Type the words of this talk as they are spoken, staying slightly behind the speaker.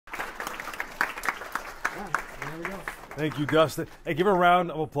There we go. Thank you, Dustin. Hey, give a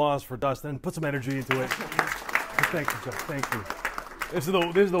round of applause for Dustin. Put some energy into it. Thank you, Jeff. Thank you. This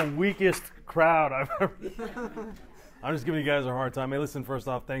is the weakest crowd I've ever. I'm just giving you guys a hard time. Hey, listen. First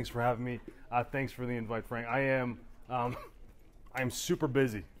off, thanks for having me. Thanks for the invite, Frank. I'm super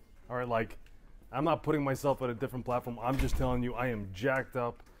busy. All right, like I'm not putting myself at a different platform. I'm just telling you, I am jacked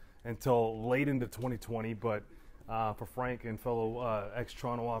up until late into 2020. But for Frank and fellow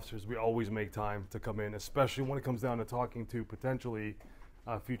ex-Toronto officers, we always make time to come in, especially when it comes down to talking to potentially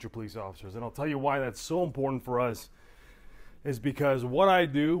future police officers. And I'll tell you why that's so important for us is because what I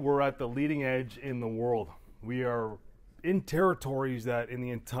do, we're at the leading edge in the world. We are in territories that in the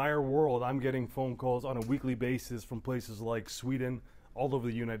entire world, I'm getting phone calls on a weekly basis from places like Sweden, all over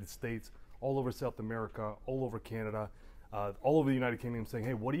the United States, all over South America, all over Canada, all over the United Kingdom saying,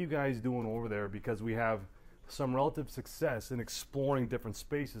 hey, what are you guys doing over there? Because we have some relative success in exploring different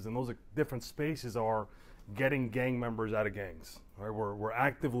spaces, and those different spaces are getting gang members out of gangs. All right? We're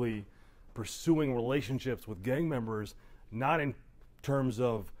actively pursuing relationships with gang members, not in terms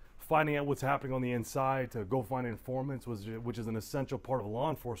of finding out what's happening on the inside to go find informants, which is an essential part of law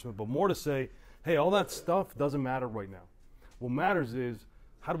enforcement, but more to say, hey, all that stuff doesn't matter right now. What matters is,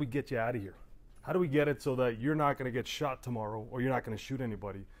 how do we get you out of here? How do we get it so that you're not going to get shot tomorrow or you're not going to shoot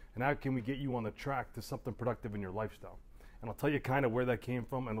anybody? And how can we get you on the track to something productive in your lifestyle? And I'll tell you kind of where that came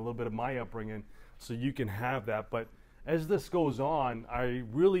from and a little bit of my upbringing so you can have that. But as this goes on, I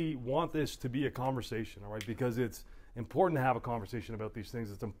really want this to be a conversation, all right? Because it's important to have a conversation about these things.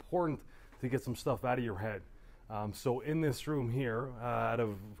 It's important to get some stuff out of your head. So in this room here, out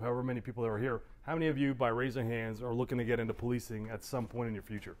of however many people that are here, how many of you, by raising hands, are looking to get into policing at some point in your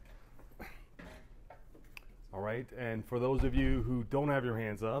future? All right, and for those of you who don't have your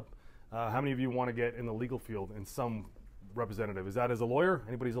hands up, how many of you want to get in the legal field in some representative? Is that as a lawyer?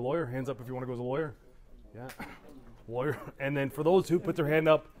 Anybody's a lawyer? Hands up if you want to go as a lawyer. Yeah, lawyer. And then for those who put their hand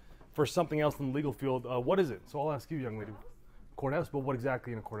up for something else in the legal field, what is it? So I'll ask you, young lady. Courthouse, but what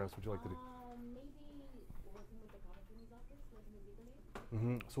exactly in a courthouse would you like to do? Maybe working with the prosecutor's office, like in the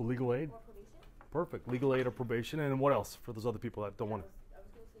legal aid. So legal aid? Or probation. Perfect. Legal aid or probation. And what else for those other people that don't want to? I was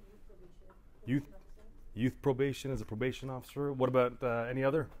going to say youth probation. Youth? Youth probation as a probation officer. What about any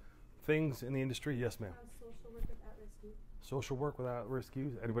other things in the industry? Yes, ma'am. Social work with at-risk youth. Social work with at-risk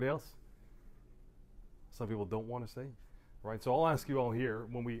youth. Anybody else? Some people don't want to say. Right, so I'll ask you all here,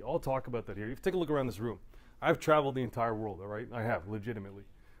 when we all talk about that here, you take a look around this room. I've traveled the entire world, all right? I have, legitimately.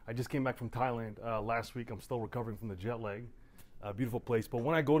 I just came back from Thailand last week. I'm still recovering from the jet lag. Beautiful place. But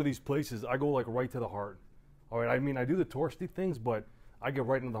when I go to these places, I go like right to the heart. All right, I mean, I do the touristy things, but I get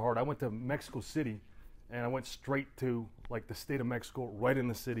right into the heart. I went to Mexico City, and I went straight to like the state of Mexico, right in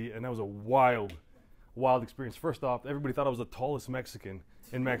the city, and that was a wild, wild experience. First off, everybody thought I was the tallest Mexican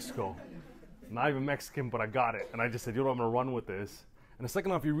in Mexico. Not even Mexican, but I got it. And I just said, you know what, I'm going to run with this. And the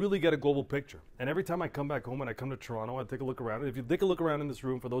second off, you really get a global picture. And every time I come back home and I come to Toronto, I take a look around. And if you take a look around in this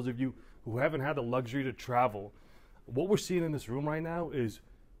room, for those of you who haven't had the luxury to travel, what we're seeing in this room right now is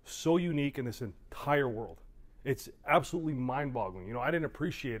so unique in this entire world. It's absolutely mind-boggling. You know, I didn't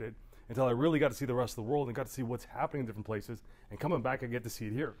appreciate it until I really got to see the rest of the world and got to see what's happening in different places. And coming back, I get to see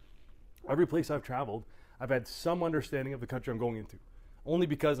it here. Every place I've traveled, I've had some understanding of the country I'm going into, only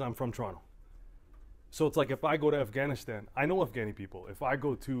because I'm from Toronto. So it's like if I go to Afghanistan, I know Afghani people. If I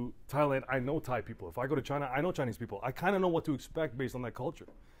go to Thailand, I know Thai people. If I go to China, I know Chinese people. I kind of know what to expect based on that culture.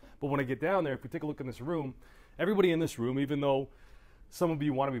 But when I get down there, if you take a look in this room, everybody in this room, even though some of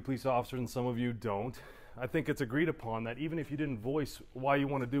you want to be police officers and some of you don't, I think it's agreed upon that even if you didn't voice why you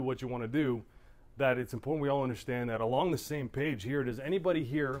want to do what you want to do, that it's important we all understand that along the same page here, does anybody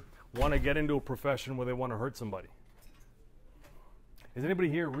here want to get into a profession where they want to hurt somebody? Is anybody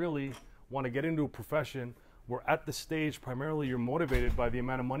here really want to get into a profession where at the stage primarily you're motivated by the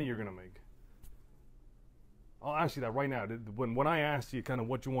amount of money you're going to make? I'll ask you that right now. When I asked you kind of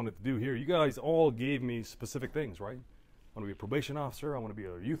what you wanted to do here, you guys all gave me specific things, right? I want to be a probation officer. I want to be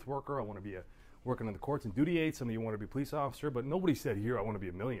a youth worker. I want to be working in the courts and duty aid. Some of you want to be a police officer, but nobody said here, I want to be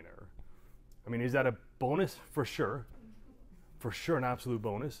a millionaire. I mean, is that a bonus? For sure. For sure, an absolute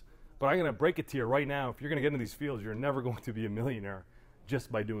bonus. But I'm going to break it to you right now. If you're going to get into these fields, you're never going to be a millionaire just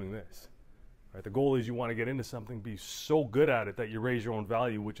by doing this. Right, the goal is you want to get into something, be so good at it that you raise your own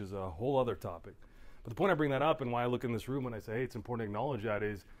value, which is a whole other topic. But the point I bring that up and why I look in this room and I say, hey, it's important to acknowledge that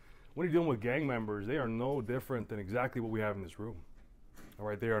is when you're dealing with gang members, they are no different than exactly what we have in this room. All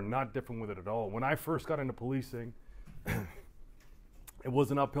right, they are not different with it at all. When I first got into policing, it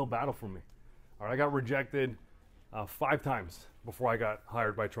was an uphill battle for me. All right, I got rejected 5 times before I got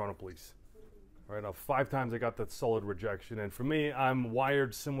hired by Toronto Police. All right, 5 times I got that solid rejection. And for me, I'm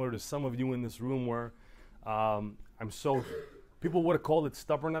wired similar to some of you in this room where People would have called it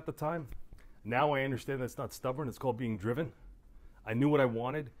stubborn at the time. Now I understand that's not stubborn, it's called being driven. I knew what I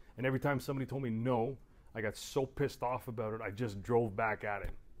wanted, and every time somebody told me no, I got so pissed off about it, I just drove back at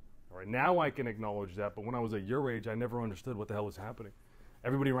it. All right, now I can acknowledge that, but when I was at your age, I never understood what the hell was happening.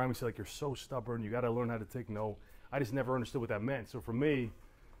 Everybody around me said, like, you're so stubborn, you got to learn how to take no. I just never understood what that meant. So for me,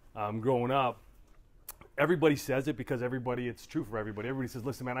 growing up, everybody says it because it's true for everybody. Everybody says,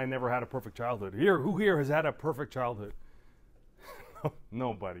 listen, man, I never had a perfect childhood. Who here has had a perfect childhood?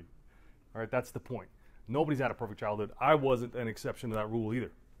 Nobody. All right, that's the point. Nobody's had a perfect childhood. I wasn't an exception to that rule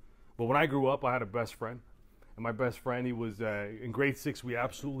either. But when I grew up, I had a best friend. And my best friend, he was, in grade 6, we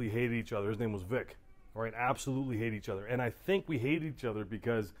absolutely hated each other. His name was Vic. All right, absolutely hate each other. And I think we hated each other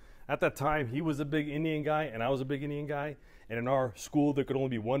because at that time, he was a big Indian guy and I was a big Indian guy. And in our school, there could only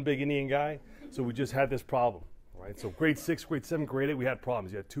be one big Indian guy. So we just had this problem, right? So grade 6, grade 7, grade 8, we had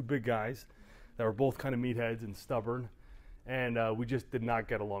problems. You had two big guys that were both kind of meatheads and stubborn. And we just did not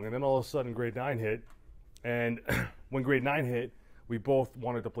get along. And then all of a sudden, grade 9 hit. And when grade 9 hit, we both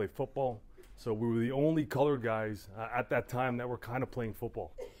wanted to play football. So we were the only colored guys at that time that were kind of playing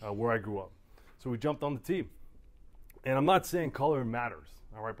football where I grew up. So we jumped on the team. And I'm not saying color matters,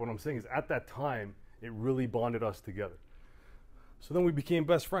 all right? But what I'm saying is at that time, it really bonded us together. So then we became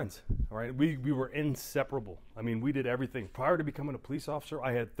best friends, all right? We were inseparable. I mean, we did everything. Prior to becoming a police officer,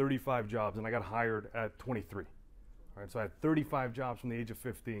 I had 35 jobs, and I got hired at 23. All right, so I had 35 jobs from the age of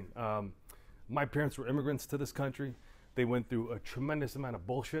 15. My parents were immigrants to this country. They went through a tremendous amount of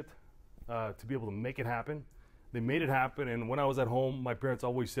bullshit to be able to make it happen. They made it happen, and when I was at home, my parents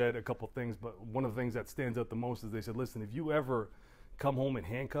always said a couple things, but one of the things that stands out the most is they said, listen, if you ever come home in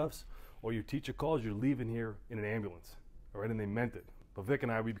handcuffs or your teacher calls, you're leaving here in an ambulance, all right, and they meant it. But Vic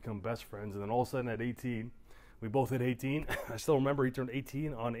and I, we become best friends, and then all of a sudden at 18, we both hit 18. I still remember he turned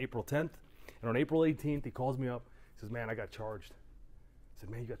 18 on April 10th, and on April 18th, he calls me up, he says, man, I got charged. I said,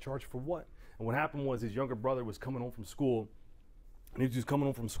 man, you got charged for what? And what happened was his younger brother was coming home from school, and he was just coming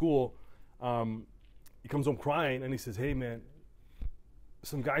home from school. He comes home crying, and he says, hey, man,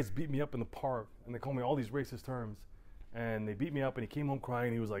 some guys beat me up in the park, and they call me all these racist terms, and they beat me up, and he came home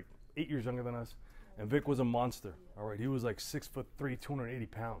crying. He was like 8 years younger than us, and Vic was a monster, all right? He was like 6'3", 280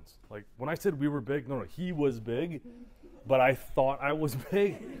 pounds. Like, when I said we were big, no, he was big, but I thought I was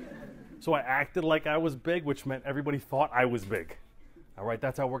big. So I acted like I was big, which meant everybody thought I was big, all right?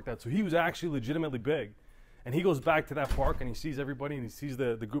 That's how it worked out. So he was actually legitimately big. And he goes back to that park and he sees everybody and he sees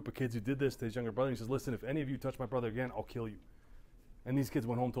the group of kids who did this to his younger brother. And he says, listen, if any of you touch my brother again, I'll kill you. And these kids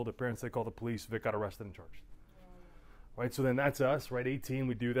went home, told their parents, they called the police. Vic got arrested and charged. Right, so then that's us, right? 18,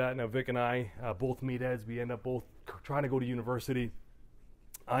 we do that. Now Vic and I, both meatheads, we end up both trying to go to university.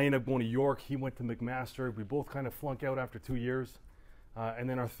 I end up going to York. He went to McMaster. We both kind of flunk out after 2 years. And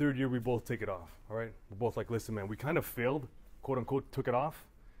then our third year, we both take it off, all right? We're both like, listen, man, we kind of failed, quote unquote, took it off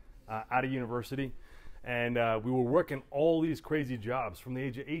out of university. And we were working all these crazy jobs. From the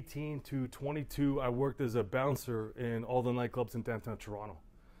age of 18 to 22, I worked as a bouncer in all the nightclubs in downtown Toronto.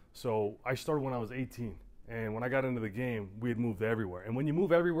 So I started when I was 18. And when I got into the game, we had moved everywhere. And when you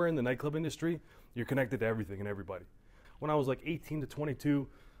move everywhere in the nightclub industry, you're connected to everything and everybody. When I was like 18 to 22,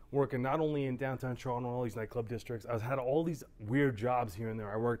 working not only in downtown Toronto and all these nightclub districts, I had all these weird jobs here and there.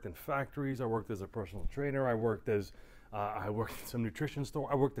 I worked in factories. I worked as a personal trainer. I worked in some nutrition store.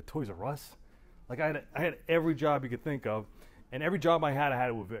 I worked at Toys R Us. Like I had every job you could think of, and every job I had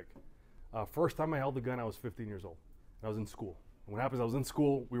it with Vic. First time I held a gun, I was 15 years old. I was in school. And what happens, I was in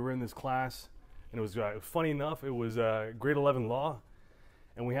school, we were in this class, and it was funny enough, it was grade 11 law,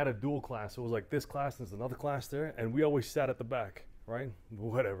 and we had a dual class. So it was like this class, and there's another class there, and we always sat at the back, right?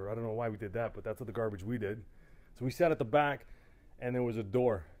 Whatever, I don't know why we did that, but that's what the garbage we did. So we sat at the back, and there was a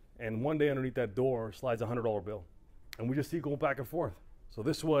door, and one day underneath that door slides a $100 bill, and we just see it going back and forth. So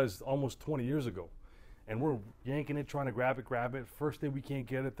this was almost 20 years ago, and we're yanking it, trying to grab it. First day we can't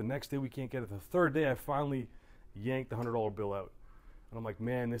get it, the next day we can't get it. The third day I finally yanked the $100 bill out. And I'm like,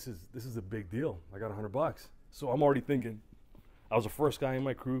 man, this is a big deal. I got $100. So I'm already thinking, I was the first guy in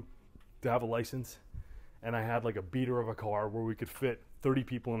my crew to have a license, and I had like a beater of a car where we could fit 30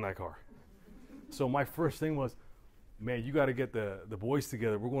 people in that car. So my first thing was, man, you got to get the boys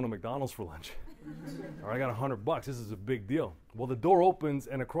together. We're going to McDonald's for lunch. All right, I got $100. This is a big deal. Well, the door opens,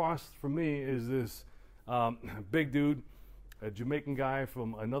 and across from me is this big dude, a Jamaican guy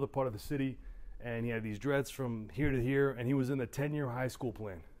from another part of the city, and he had these dreads from here to here, and he was in the 10-year high school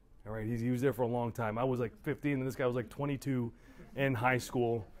plan. All right, he was there for a long time. I was like 15, and this guy was like 22 in high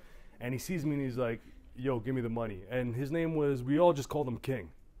school, and he sees me, and he's like, yo, give me the money. And his name was, we all just called him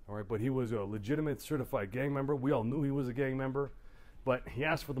King, all right, but he was a legitimate certified gang member. We all knew he was a gang member. But he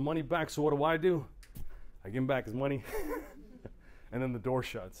asked for the money back, so what do? I give him back his money, and then the door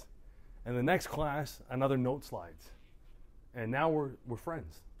shuts. And the next class, another note slides. And now we're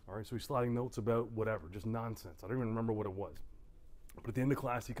friends. All right, so he's sliding notes about whatever, just nonsense. I don't even remember what it was. But at the end of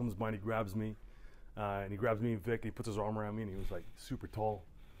class, he comes by and he grabs me, and Vic, and he puts his arm around me, and he was like super tall.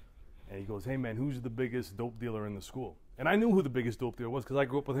 And he goes, hey man, who's the biggest dope dealer in the school? And I knew who the biggest dope dealer was because I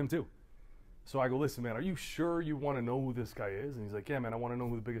grew up with him too. So I go, listen man, are you sure you want to know who this guy is? And he's like, yeah man, I want to know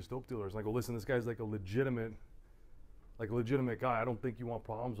who the biggest dope dealer is. And I go, listen, this guy's like a legitimate guy. I don't think you want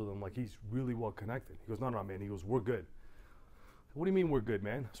problems with him. Like, he's really well connected. He goes, no man. He goes, we're good. What do you mean we're good,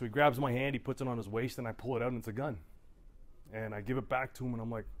 man? So he grabs my hand, he puts it on his waist, and I pull it out, and it's a gun. And I give it back to him, and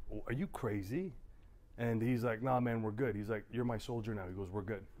I'm like, oh, are you crazy? And he's like, nah, man, we're good. He's like, you're my soldier now. He goes, we're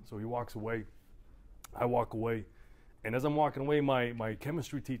good. So he walks away. I walk away. And as I'm walking away, my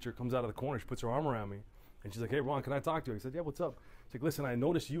chemistry teacher comes out of the corner. She puts her arm around me. And she's like, hey, Ron, can I talk to you? I said, yeah, what's up? She's like, listen, I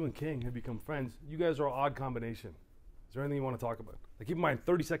noticed you and King have become friends. You guys are an odd combination. Is there anything you want to talk about? Like, keep in mind,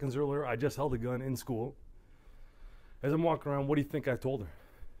 30 seconds earlier, I just held a gun in school. As I'm walking around, what do you think I told her?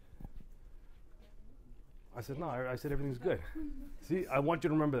 I said, no, I said everything's good. See, I want you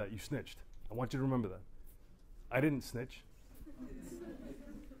to remember that. You snitched. I want you to remember that. I didn't snitch.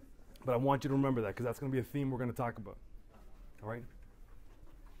 But I want you to remember that because that's going to be a theme we're going to talk about. All right?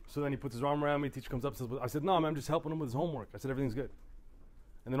 So then he puts his arm around me. Teacher comes up and says, I said, no, man, I'm just helping him with his homework. I said, everything's good.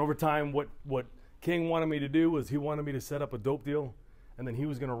 And then over time, what King wanted me to do was he wanted me to set up a dope deal, and then he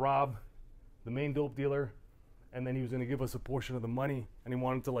was going to rob the main dope dealer, and then he was going to give us a portion of the money, and he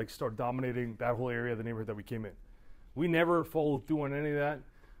wanted to like start dominating that whole area of the neighborhood that we came in. We never followed through on any of that.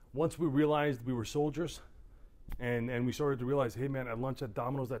 Once we realized we were soldiers, and we started to realize, hey man, at lunch at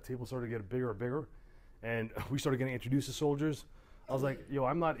Domino's, that table started to get bigger and bigger, and we started getting introduced to soldiers. I was like, yo,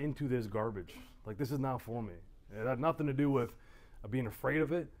 I'm not into this garbage. Like, this is not for me. It had nothing to do with being afraid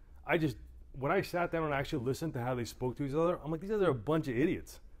of it. When I sat down and actually listened to how they spoke to each other, I'm like, these guys are a bunch of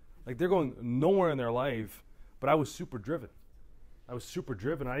idiots. Like, they're going nowhere in their life, but I was super driven. I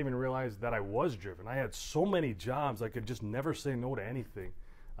didn't even realize that I was driven. I had so many jobs, I could just never say no to anything.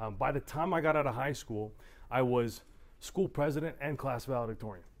 By the time I got out of high school, I was school president and class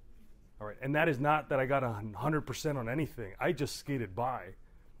valedictorian. All right, and that is not that I got 100% on anything. I just skated by.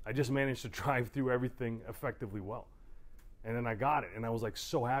 I just managed to drive through everything effectively well. And then I got it, and I was like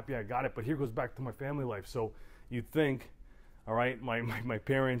so happy I got it. But here goes back to my family life. So you'd think, all right, my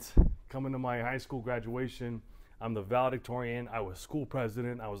parents coming to my high school graduation, I'm the valedictorian, I was school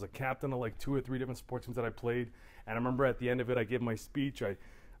president, I was a captain of like 2 or 3 different sports teams that I played. And I remember at the end of it, I gave my speech,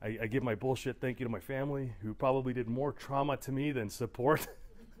 I give my bullshit thank you to my family, who probably did more trauma to me than support,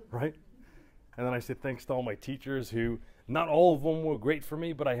 right? And then I said thanks to all my teachers who, not all of them were great for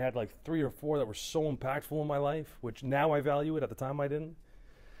me, but I had like 3 or 4 that were so impactful in my life, which now I value it. At the time I didn't.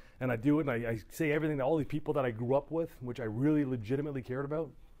 And I do it, and I say everything to all the people that I grew up with, which I really legitimately cared about.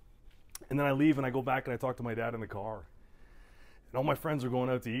 And then I leave and I go back and I talk to my dad in the car. And all my friends are going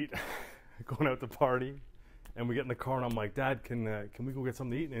out to eat, going out to party. And we get in the car and I'm like, Dad, can we go get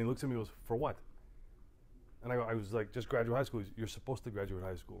something to eat? And he looks at me and goes, for what? And I was like, just graduate high school. You're supposed to graduate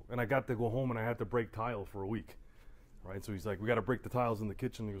high school. And I got to go home and I had to break tile for a week. Right? So he's like, we got to break the tiles in the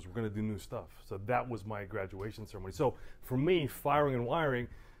kitchen. He goes, we're going to do new stuff. So that was my graduation ceremony. So for me, firing and wiring,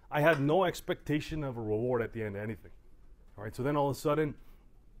 I had no expectation of a reward at the end of anything. All right. So then all of a sudden,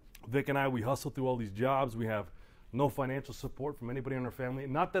 Vic and I, we hustle through all these jobs. We have no financial support from anybody in our family.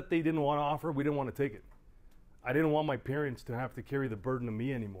 Not that they didn't want to offer. We didn't want to take it. I didn't want my parents to have to carry the burden of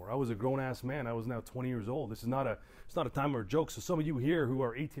me anymore. I was a grown-ass man. I was now 20 years old. It's not a time or a joke. So some of you here who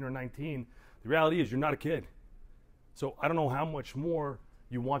are 18 or 19, the reality is you're not a kid. So I don't know how much more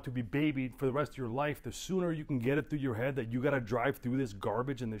you want to be babied for the rest of your life. The sooner you can get it through your head that you got to drive through this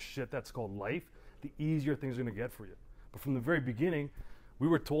garbage and this shit that's called life, the easier things are going to get for you. But from the very beginning, we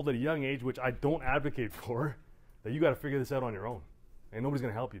were told at a young age, which I don't advocate for, that you got to figure this out on your own. And nobody's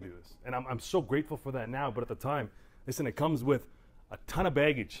going to help you do this. And I'm so grateful for that now, but at the time, listen, it comes with a ton of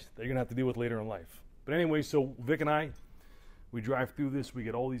baggage that you're going to have to deal with later in life. But anyway, so Vic and I, we drive through this, we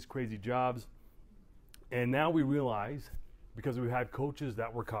get all these crazy jobs, and now we realize, because we had coaches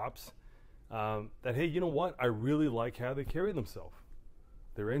that were cops, that, hey, you know what? I really like how they carry themselves.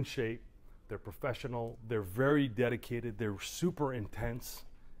 They're in shape, they're professional, they're very dedicated, they're super intense,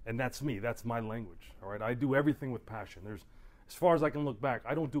 and that's me, that's my language, all right? I do everything with passion. As far as I can look back,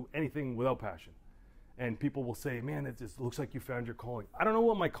 I don't do anything without passion. And people will say, man, it just looks like you found your calling. I don't know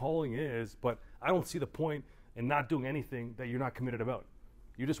what my calling is, but I don't see the point in not doing anything that you're not committed about.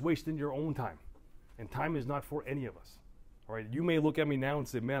 You're just wasting your own time. And time is not for any of us. All right, you may look at me now and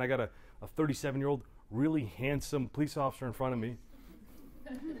say, man, I got a 37-year-old, really handsome police officer in front of me.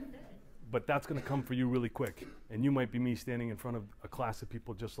 but that's going to come for you really quick. And you might be me standing in front of a class of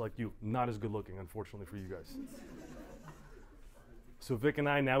people just like you, not as good looking, unfortunately for you guys. So Vic and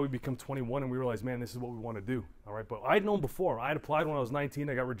I, now we become 21 and we realize, man, this is what we want to do. All right, but I'd known before. I'd applied when I was 19,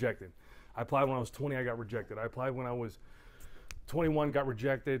 I got rejected. I applied when I was 20, I got rejected. I applied when I was 21, got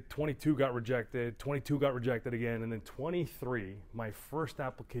rejected. 22 got rejected. 22 got rejected again. And then 23, my first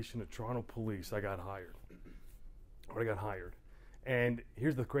application to Toronto Police, I got hired. Or I got hired. And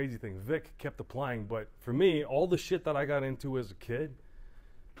here's the crazy thing. Vic kept applying, but for me, all the shit that I got into as a kid,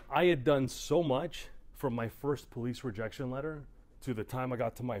 I had done so much from my first police rejection letter to the time I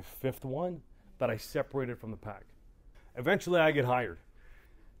got to my 5th one that I separated from the pack. Eventually, I get hired.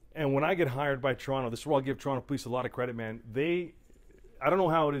 And when I get hired by Toronto, this is where I'll give Toronto Police a lot of credit, man. I don't know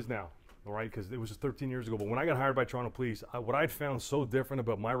how it is now, all right, because it was just 13 years ago. But when I got hired by Toronto Police, what I'd found so different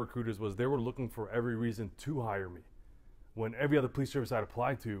about my recruiters was they were looking for every reason to hire me, when every other police service I'd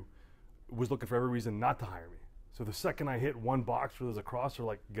applied to was looking for every reason not to hire me. So the second I hit one box where there's a cross, they're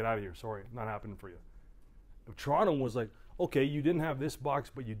like, get out of here. Sorry, not happening for you. Toronto was like, okay, you didn't have this box,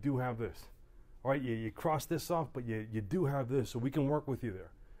 but you do have this. All right, you crossed this off, but you do have this, so we can work with you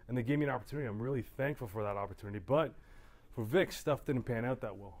there. And they gave me an opportunity. I'm really thankful for that opportunity. But for Vic, stuff didn't pan out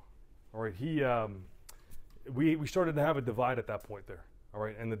that well. All right, we started to have a divide at that point there. All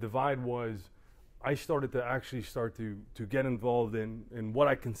right, and the divide was I started to get involved in what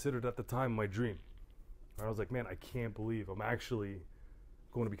I considered at the time my dream. And I was like, man, I can't believe I'm actually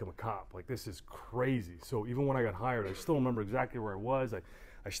going to become a cop. Like, this is crazy. So even when I got hired, I still remember exactly where I was.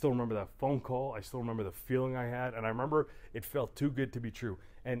 I still remember that phone call. I still remember the feeling I had. And I remember it felt too good to be true.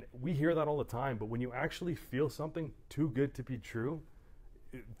 And we hear that all the time, but when you actually feel something too good to be true,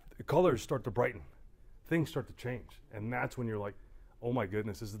 the colors start to brighten. Things start to change. And that's when you're like, oh my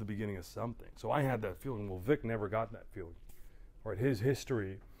goodness, this is the beginning of something. So I had that feeling. Well, Vic never got that feeling. Right? His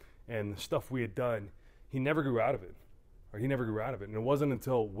history and the stuff we had done, he never grew out of it. Or he never grew out of it. And it wasn't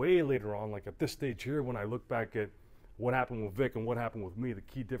until way later on, like at this stage here, when I look back at what happened with Vic and what happened with me, the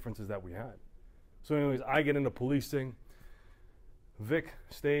key differences that we had. So anyways, I get into policing. Vic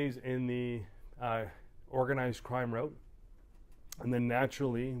stays in the organized crime route. And then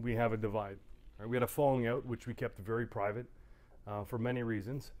naturally, we have a divide. Right? We had a falling out, which we kept very private for many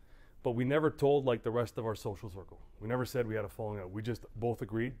reasons. But we never told like the rest of our social circle. We never said we had a falling out. We just both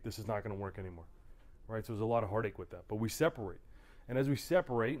agreed this is not going to work anymore. Right? So there's a lot of heartache with that. But we separate. And as we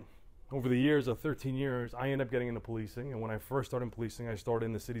separate, over the years of 13 years, I end up getting into policing. And when I first started in policing, I started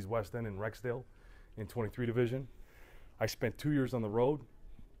in the city's West End in Rexdale in 23 Division. I spent 2 years on the road.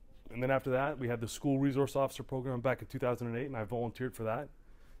 And then after that, we had the school resource officer program back in 2008, and I volunteered for that.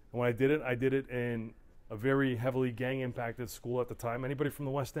 And when I did it in a very heavily gang-impacted school at the time. Anybody from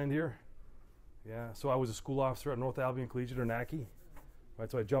the West End here? Yeah, so I was a school officer at North Albion Collegiate, or NACI. Right,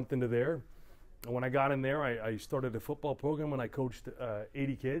 so I jumped into there. And when I got in there, I started a football program and I coached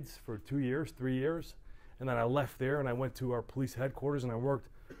 80 kids for 2 years, 3 years. And then I left there and I went to our police headquarters and I worked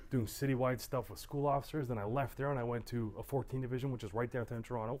doing citywide stuff with school officers. Then I left there and I went to a 14 division, which is right downtown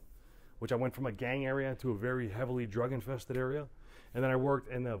Toronto, which I went from a gang area to a very heavily drug-infested area. And then I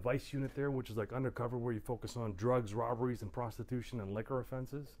worked in the vice unit there, which is like undercover, where you focus on drugs, robberies, and prostitution and liquor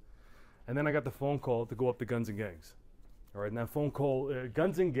offenses. And then I got the phone call to go up to Guns and Gangs. All right, and that phone call,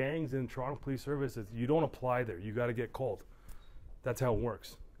 Guns and Gangs in Toronto Police Service, you don't apply there. You got to get called. That's how it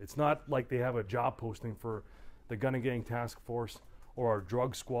works. It's not like they have a job posting for the Gun and Gang Task Force or our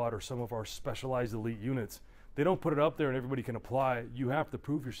drug squad or some of our specialized elite units. They don't put it up there and everybody can apply. You have to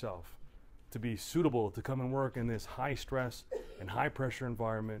prove yourself to be suitable to come and work in this high stress and high pressure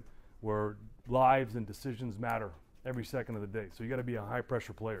environment where lives and decisions matter every second of the day. So you got to be a high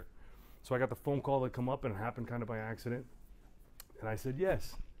pressure player. So I got the phone call to come up, and it happened kind of by accident. And I said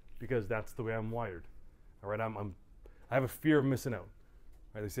yes, because that's the way I'm wired. All right, I have a fear of missing out.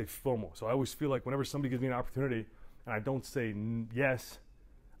 Right, they say FOMO. So I always feel like whenever somebody gives me an opportunity and I don't say yes,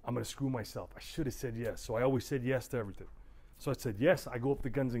 I'm going to screw myself. I should have said yes. So I always said yes to everything. So I said yes. I go up to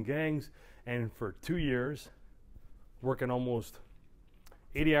Guns and Gangs, and for 2 years, working almost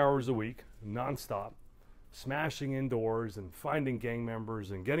 80 hours a week, nonstop, smashing in doors and finding gang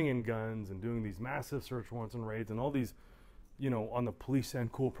members and getting in guns and doing these massive search warrants and raids and all these, you know, on the police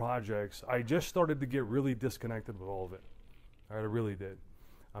end cool projects. I just started to get really disconnected with all of it. I really did.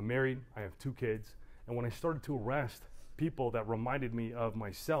 I'm married. I have 2 kids. And when I started to arrest people that reminded me of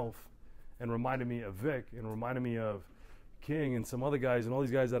myself and reminded me of Vic and reminded me of King and some other guys and all these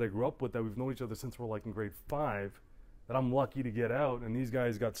guys that I grew up with that we've known each other since we're like in grade 5, that I'm lucky to get out, and these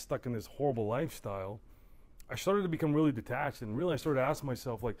guys got stuck in this horrible lifestyle, I started to become really detached, and really I started to ask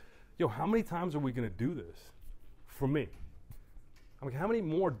myself, like, yo, how many times are we going to do this for me? I'm like, how many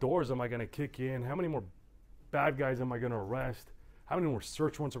more doors am I going to kick in? How many more bad guys am I going to arrest? How many more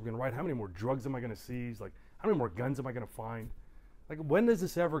search warrants are we going to write? How many more drugs am I going to seize? Like, how many more guns am I going to find? Like, when is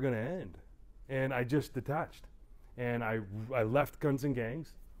this ever going to end? And I just detached. And I left Guns and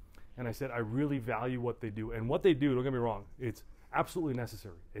Gangs. And I said, I really value what they do. And what they do, don't get me wrong, it's absolutely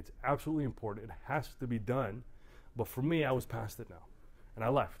necessary. It's absolutely important. It has to be done. But for me, I was past it now. And I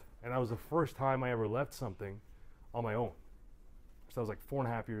left. And that was the first time I ever left something on my own. So that was like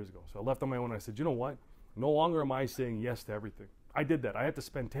 4.5 years ago. So I left on my own and I said, you know what? No longer am I saying yes to everything. I did that. I had to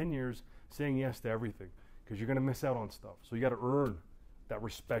spend 10 years saying yes to everything because you're going to miss out on stuff. So you got to earn that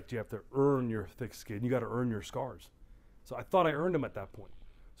respect. You have to earn your thick skin. You got to earn your scars. So I thought I earned them at that point.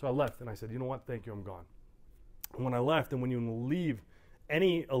 So I left and I said, you know what? Thank you. I'm gone. And when I left, and when you leave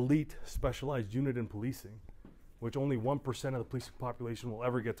any elite specialized unit in policing, which only 1% of the policing population will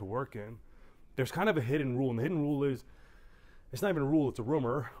ever get to work in, there's kind of a hidden rule. And the hidden rule is, it's not even a rule, it's a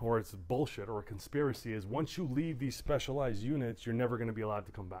rumor, or it's bullshit, or a conspiracy, is once you leave these specialized units, you're never going to be allowed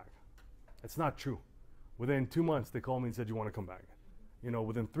to come back. It's not true. Within 2 months, they called me and said, you want to come back? You know,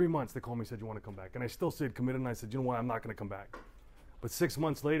 within 3 months, they called me and said, you want to come back? And I still stayed committed, and I said, you know what, I'm not going to come back. But 6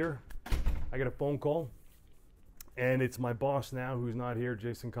 months later, I get a phone call, and it's my boss now, who's not here,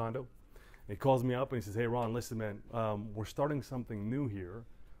 Jason Kondo. He calls me up, and he says, hey, Ron, listen, man, we're starting something new here.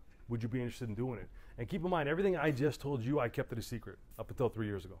 Would you be interested in doing it? And keep in mind, everything I just told you, I kept it a secret up until 3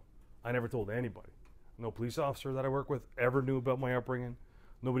 years ago. I never told anybody. No police officer that I work with ever knew about my upbringing.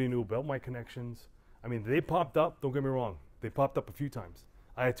 Nobody knew about my connections. I mean, they popped up, don't get me wrong. They popped up a few times.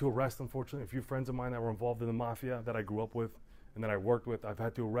 I had to arrest, unfortunately, a few friends of mine that were involved in the mafia that I grew up with and that I worked with. I've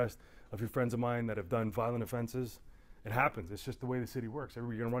had to arrest a few friends of mine that have done violent offenses. It happens. It's just the way the city works. You're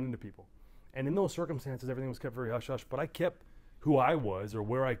going to run into people. And in those circumstances, everything was kept very hush-hush, but I kept who I was or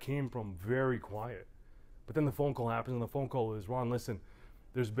where I came from very quiet. But then the phone call happens, and the phone call is, Ron, listen,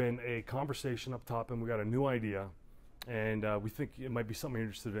 there's been a conversation up top, and we got a new idea, and we think it might be something you're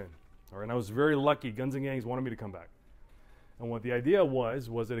interested in. All right, and I was very lucky. Guns and Gangs wanted me to come back. And what the idea was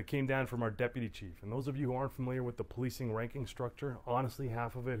that it came down from our deputy chief. And those of you who aren't familiar with the policing ranking structure, honestly,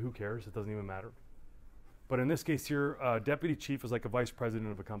 half of it, who cares? It doesn't even matter. But in this case here, deputy chief is like a vice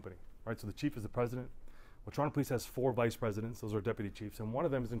president of a company, right? So the chief is the president. Well, Toronto Police has 4 vice presidents. Those are deputy chiefs. And one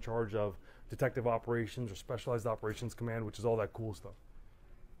of them is in charge of detective operations or specialized operations command, which is all that cool stuff.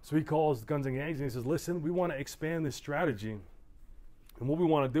 So he calls Guns and Gangs and he says, listen, we want to expand this strategy. And what we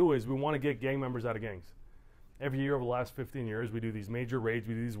want to do is we want to get gang members out of gangs. Every year over the last 15 years, we do these major raids,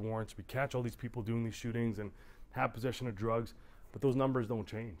 we do these warrants, we catch all these people doing these shootings and have possession of drugs, but those numbers don't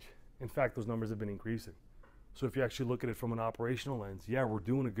change. In fact, those numbers have been increasing. So if you actually look at it from an operational lens, yeah, we're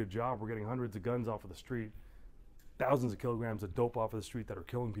doing a good job. We're getting hundreds of guns off of the street, thousands of kilograms of dope off of the street that are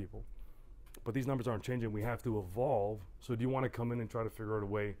killing people. But these numbers aren't changing. We have to evolve. So do you want to come in and try to figure out a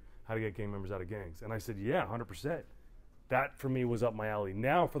way how to get gang members out of gangs? And I said, yeah, 100%. That for me was up my alley.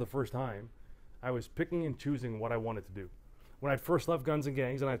 Now, for the first time, I was picking and choosing what I wanted to do. When I first left Guns and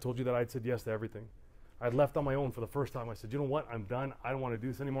Gangs, and I told you that I'd said yes to everything, I'd left on my own for the first time. I said, you know what? I'm done. I don't want to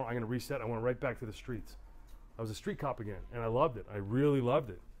do this anymore. I'm going to reset. I went right back to the streets. I was a street cop again, and I loved it. I really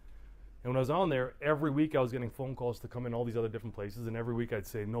loved it. And when I was on there, every week I was getting phone calls to come in all these other different places, and every week I'd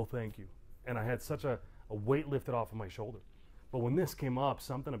say, no, thank you. And I had such a weight lifted off of my shoulder. But when this came up,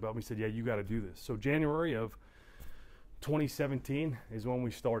 something about me said, yeah, you got to do this. So January of 2017 is when we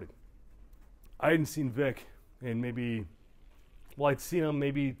started. I hadn't seen Vic in maybe, well, I'd seen him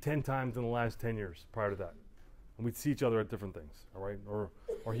maybe 10 times in the last 10 years prior to that. And we'd see each other at different things, all right? Or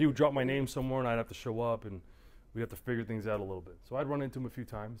he would drop my name somewhere and I'd have to show up and we'd have to figure things out a little bit. So I'd run into him a few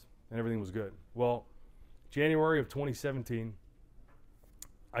times and everything was good. Well, January of 2017,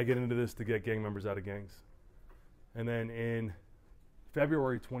 I get into this to get gang members out of gangs. And then in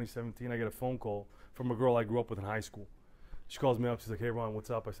February 2017, I get a phone call from a girl I grew up with in high school. She calls me up. She's like, hey, Ron, what's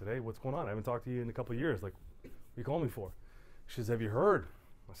up? I said, hey, what's going on? I haven't talked to you in a couple of years. Like, what are you calling me for? She says, have you heard?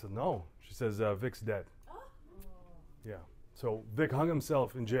 I said, no. She says, Vic's dead. Oh. Yeah. So Vic hung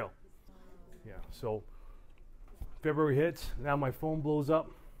himself in jail. Yeah. So February hits. Now my phone blows up.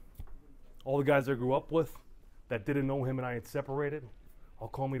 All the guys I grew up with that didn't know him and I had separated all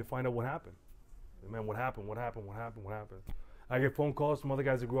call me to find out what happened. Man, what happened? What happened? What happened? What happened? I get phone calls from other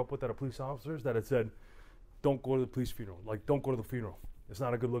guys I grew up with that are police officers that had said, don't go to the police funeral. Like, don't go to the funeral. It's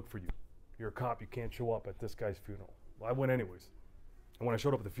not a good look for you. You're a cop. You can't show up at this guy's funeral. Well, I went anyways. And when I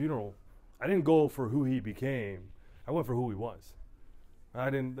showed up at the funeral, I didn't go for who he became. I went for who he was.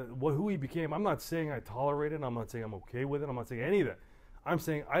 Who he became, I'm not saying I tolerate it. I'm not saying I'm okay with it. I'm not saying any of that. I'm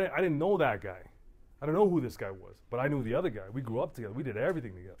saying I didn't know that guy. I don't know who this guy was, but I knew the other guy. We grew up together. We did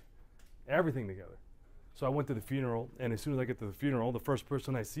everything together. Everything together. So I went to the funeral, and as soon as I get to the funeral, the first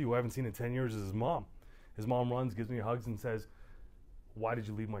person I see who I haven't seen in 10 years is his mom. His mom runs, gives me hugs, and says, "Why did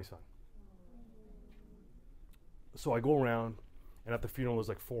you leave my son?" So I go around, and at the funeral there's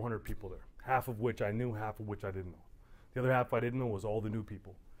like 400 people there, half of which I knew, half of which I didn't know. The other half I didn't know was all the new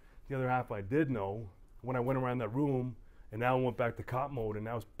people. The other half I did know, when I went around that room, and now I went back to cop mode, and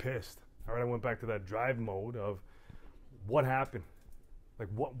I was pissed. All right, I went back to that drive mode of what happened. Like,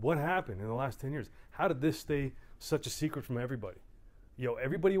 what happened in the last 10 years? How did this stay such a secret from everybody? You know,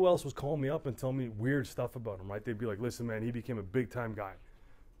 everybody else was calling me up and telling me weird stuff about him, right? They'd be like, "Listen, man, he became a big-time guy."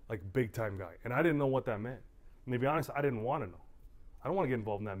 Like, big-time guy. And I didn't know what that meant. And to be honest, I didn't want to know. I don't want to get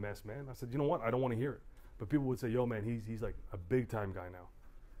involved in that mess, man. I said, you know what? I don't want to hear it. But people would say, "Yo, man, he's like a big-time guy now."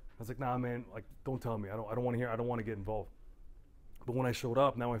 I was like, "Nah, man, like, don't tell me. I don't want to hear. I don't want to get involved." But when I showed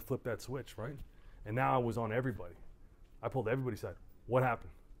up, now I flipped that switch, right? And now I was on everybody. I pulled everybody's side. What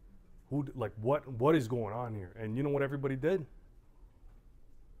happened? What is going on here? And you know what everybody did?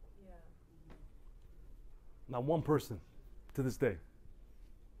 Yeah. Not one person to this day.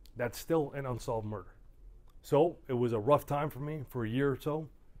 That's still an unsolved murder. So it was a rough time for me for a year or so.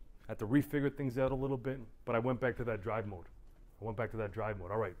 I had to refigure things out a little bit, but I went back to that drive mode.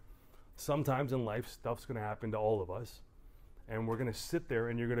 All right. Sometimes in life, stuff's going to happen to all of us, and we're going to sit there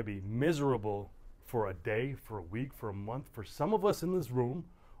and you're going to be miserable for a day, for a week, for a month. For some of us in this room,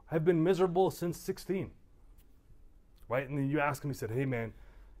 have been miserable since 16, right? And then you ask him, he said, "Hey, man,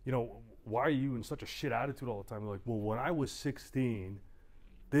 you know, why are you in such a shit attitude all the time?" They're like, "Well, when I was 16,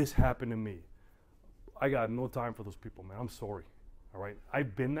 this happened to me." I got no time for those people, man. I'm sorry, all right?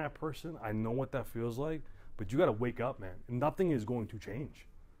 I've been that person. I know what that feels like, but you got to wake up, man. Nothing is going to change.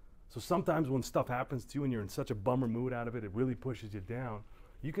 So sometimes when stuff happens to you and you're in such a bummer mood out of it, it really pushes you down.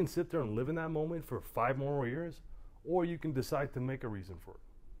 You can sit there and live in that moment for 5 more years, or you can decide to make a reason for it.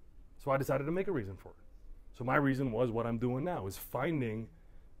 So I decided to make a reason for it. So my reason was what I'm doing now, is finding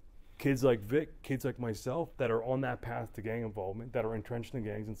kids like Vic, kids like myself that are on that path to gang involvement, that are entrenched in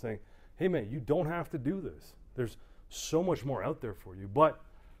gangs, and saying, "Hey man, you don't have to do this. There's so much more out there for you." But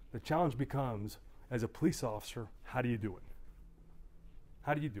the challenge becomes, as a police officer, how do you do it?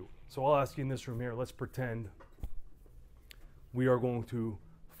 How do you do it? So I'll ask you in this room here, let's pretend we are going to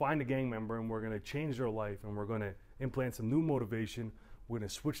find a gang member and we're going to change their life and we're going to implant some new motivation. We're going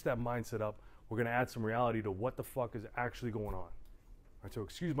to switch that mindset up. We're going to add some reality to what the fuck is actually going on. All right, so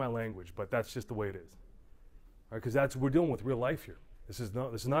excuse my language, but that's just the way it is. All right, because we're dealing with real life here. This is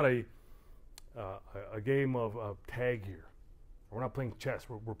not a game of tag here. We're not playing chess.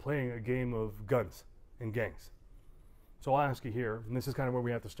 We're playing a game of guns and gangs. So I'll ask you here, and this is kind of where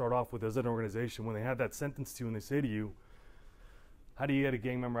we have to start off with as an organization. When they have that sentence to you and they say to you, "How do you get a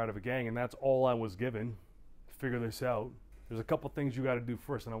gang member out of a gang?" And that's all I was given. Figure this out. There's a couple things you got to do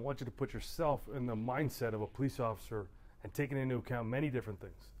first, and I want you to put yourself in the mindset of a police officer and taking into account many different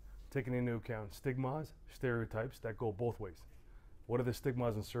things. Taking into account stigmas, stereotypes that go both ways. What are the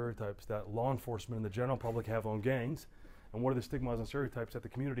stigmas and stereotypes that law enforcement and the general public have on gangs? And what are the stigmas and stereotypes that the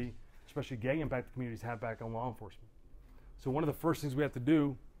community, especially gang-impacted communities, have back on law enforcement? So one of the first things we have to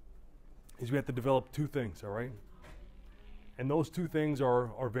do is we have to develop 2 things, all right? And those 2 things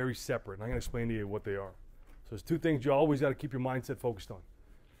are very separate, and I'm going to explain to you what they are. So there's 2 things you always got to keep your mindset focused on.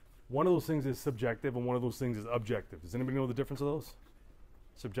 One of those things is subjective, and one of those things is objective. Does anybody know the difference of those?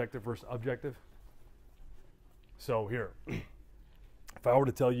 Subjective versus objective? So here, if I were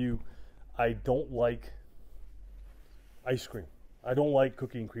to tell you I don't like ice cream. I don't like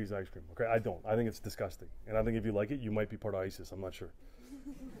cookie and cream ice cream, okay? I don't. I think it's disgusting. And I think if you like it, you might be part of ISIS. I'm not sure.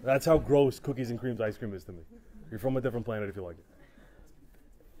 That's how gross cookies and cream ice cream is to me. You're from a different planet if you like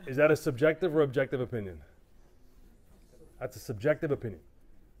it. Is that a subjective or objective opinion? That's a subjective opinion.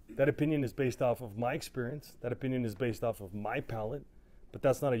 That opinion is based off of my experience. That opinion is based off of my palate, but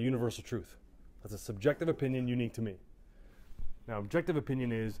that's not a universal truth. That's a subjective opinion unique to me. Now, objective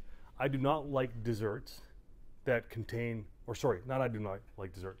opinion is I do not like desserts that contain, or sorry, not I do not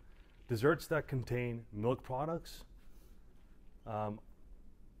like dessert. Desserts that contain milk products,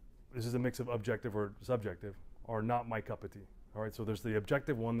 this is a mix of objective or subjective, are not my cup of tea. All right, so there's the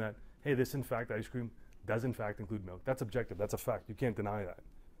objective one that, hey, this in fact, ice cream does in fact include milk. That's objective, that's a fact, you can't deny that.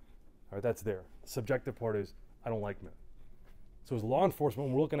 All right, that's there. The subjective part is, I don't like milk. So as law enforcement,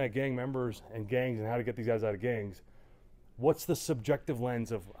 when we're looking at gang members and gangs and how to get these guys out of gangs, what's the subjective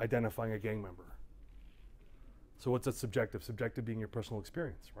lens of identifying a gang member? So what's that subjective? Subjective being your personal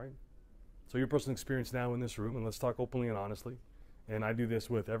experience, right? So your personal experience now in this room, and let's talk openly and honestly, and I do this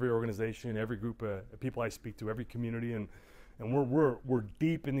with every organization, every group of people I speak to, every community, and we're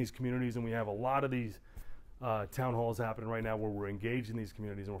deep in these communities, and we have a lot of these town halls happening right now where we're engaged in these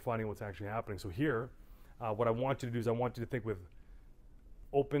communities and we're finding what's actually happening. So here, What I want you to do is I want you to think with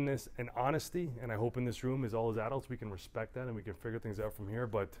openness and honesty, and I hope in this room, as all as adults, we can respect that and we can figure things out from here.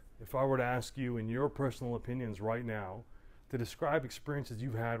 But if I were to ask you, in your personal opinions right now, to describe experiences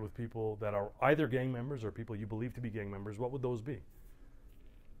you've had with people that are either gang members or people you believe to be gang members, what would those be?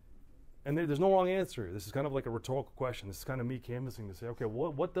 And there's no wrong answer. This is kind of like a rhetorical question. This is kind of me canvassing to say, okay,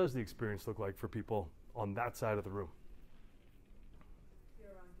 what does the experience look like for people on that side of the room? You're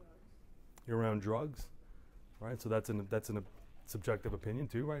around drugs. You're around drugs, right? So that's an subjective opinion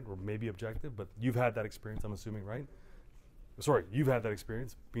too, right? Or maybe objective, but you've had that experience, I'm assuming, right? Sorry, you've had that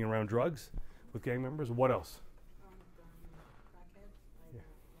experience being around drugs with gang members. What else? Crackheads. Yeah.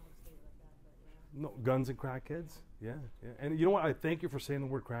 I don't say it like that, but yeah. No, guns and crackheads. Yeah, yeah. And you know what? I thank you for saying the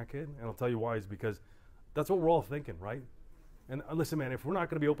word crackhead, and I'll tell you why. Is because that's what we're all thinking, right? And listen, man, if we're not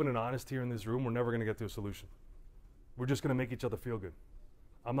going to be open and honest here in this room, we're never going to get to a solution. We're just going to make each other feel good.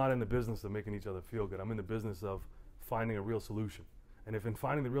 I'm not in the business of making each other feel good. I'm in the business of finding a real solution. And if in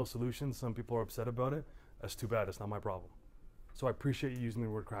finding the real solution, some people are upset about it, that's too bad. It's not my problem. So I appreciate you using the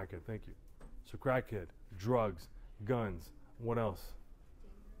word crackhead. Thank you. So crackhead, drugs, guns. What else?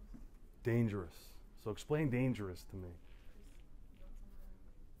 Dangerous. So explain dangerous to me.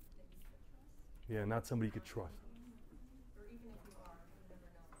 Yeah, not somebody you could trust. Or even if you are,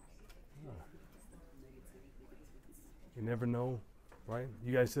 you never know. You never know, right?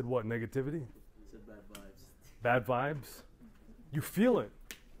 You guys said what? Negativity? Said bad vibes. Bad vibes? You feel it.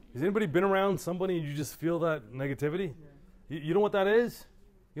 Has anybody been around somebody and you just feel that negativity? Yeah. You know what that is?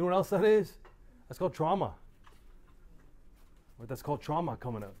 You know what else that is? That's called trauma. Right, that's called trauma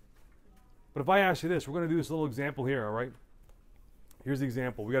coming up. But if I ask you this, we're going to do this little example here, all right? Here's the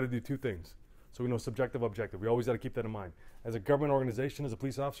example. We got to do two things. So we know subjective, objective. We always got to keep that in mind. As a government organization, as a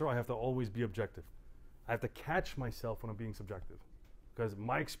police officer, I have to always be objective. I have to catch myself when I'm being subjective. Because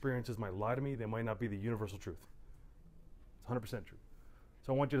my experiences might lie to me. They might not be the universal truth. It's 100% true.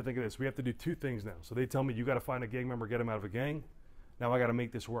 So I want you to think of this. We have to do two things now. So they tell me, you got to find a gang member, get him out of a gang. Now I got to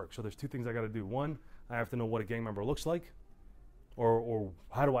make this work. So there's two things I got to do. One, I have to know what a gang member looks like. Or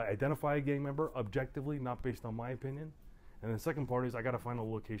how do I identify a gang member objectively, not based on my opinion. And the second part is I got to find a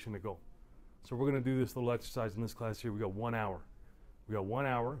location to go. So we're going to do this little exercise in this class here. We got 1 hour. We got 1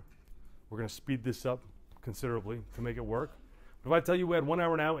 hour. We're going to speed this up considerably to make it work. But if I tell you we had 1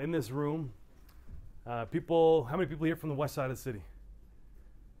 hour now in this room, how many people here from the west side of the city?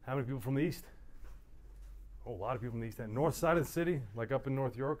 How many people from the east? Oh, a lot of people from the east end. North side of the city, like up in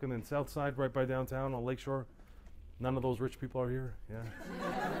North York, and then south side right by downtown on Lakeshore. None of those rich people are here?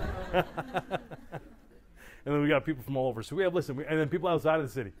 Yeah. And then we got people from all over. So we have, and then people outside of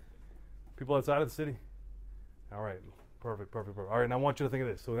the city. People outside of the city? All right. Perfect. All right, now I want you to think of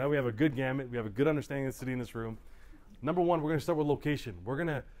this. So now we have a good gamut. We have a good understanding of the city in this room. Number one, we're going to start with location. We're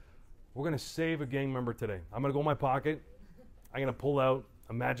going to save a gang member today. I'm going to go in my pocket. I'm going to pull out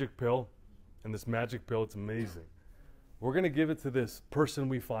a magic pill. And this magic pill, it's amazing. We're going to give it to this person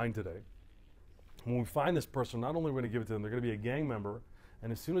we find today. When we find this person, not only are we going to give it to them, they're going to be a gang member.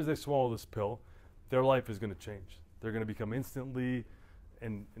 And as soon as they swallow this pill, their life is going to change. They're going to become instantly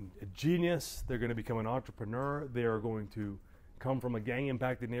a genius. They're going to become an entrepreneur. They are going to come from a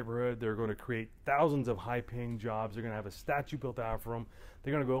gang-impacted neighborhood. They're going to create thousands of high-paying jobs. They're going to have a statue built out for them.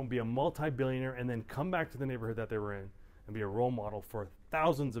 They're going to go and be a multi-billionaire and then come back to the neighborhood that they were in and be a role model for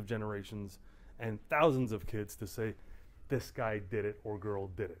thousands of generations and thousands of kids to say, this guy did it or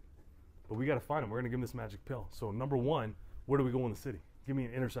girl did it. But we got to find them. We're going to give them this magic pill. So number one, where do we go in the city? Give me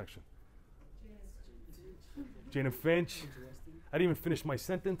an intersection. Jane and Finch. I didn't even finish my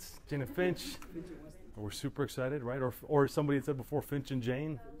sentence. Jane and Finch. We're super excited, right? Or somebody had said before, Finch and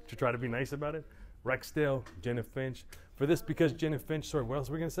Jane, to try to be nice about it. Rexdale, Jane and Finch. For this, because Jane and Finch, sorry, what else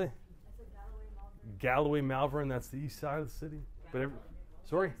were we going to say? Galloway, Malvern, that's the east side of the city. But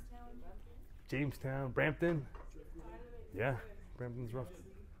sorry? Jamestown, Brampton. Yeah, Brampton's rough.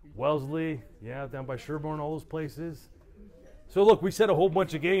 Wellesley, yeah, down by Sherborne, all those places. So look, we said a whole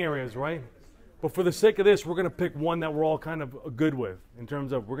bunch of gang areas, right? But for the sake of this, we're going to pick one that we're all kind of good with in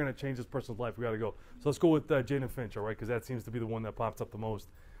terms of we're going to change this person's life. We got to go. So let's go with Jane and Finch, all right? Because that seems to be the one that pops up the most.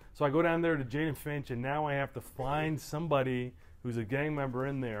 So I go down there to Jane and Finch, and now I have to find somebody who's a gang member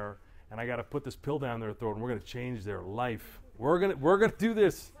in there, and I got to put this pill down their throat, and we're going to change their life. We're gonna do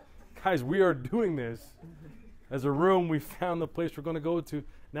this, guys. We are doing this. As a room, we found the place we're going to go to.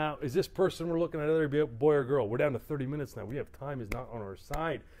 Now, is this person we're looking at either be a boy or girl? We're down to 30 minutes now. We have time is not on our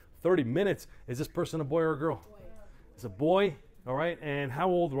side. 30 minutes. Is this person a boy or a girl? It's a boy. All right. And how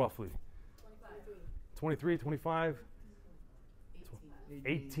old roughly? 23, 25?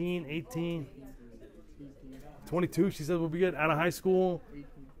 18. 22, she said we'll be good. Out of high school.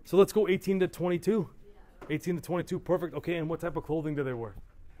 So let's go 18 to 22. 18 to 22, perfect. Okay, and what type of clothing do they wear?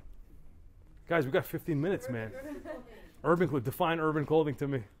 Guys, we got 15 minutes, man. Urban clothing. Define urban clothing to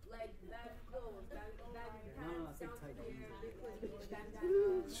me. Like that clothes,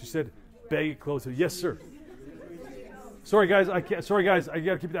 She said, baggy clothes. Yes, sir. Sorry, guys. I can't. Sorry, guys. I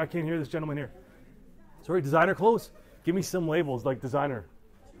gotta keep. I can't hear this gentleman here. Sorry, designer clothes. Give me some labels like designer.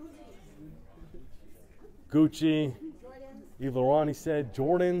 Gucci. Yves Laurent. He said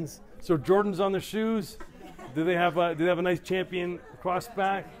Jordans. So Jordans on their shoes. Do they have a nice champion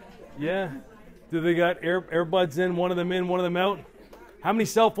crossback? Yeah. Do they got earbuds in? One of them in, one of them out. How many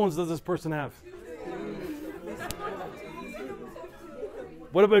cell phones does this person have?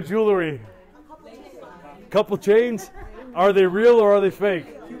 What about jewelry? Couple chains. Are they real or are they fake?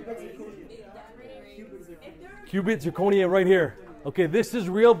 Cubit zirconia right here. Okay, this is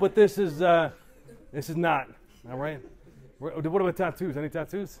real, but this is not. All right. What about tattoos? Any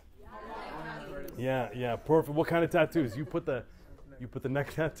tattoos? Yeah, perfect. What kind of tattoos? You put the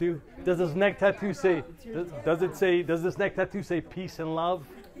neck tattoo. Does this neck tattoo say? Does this neck tattoo say peace and love?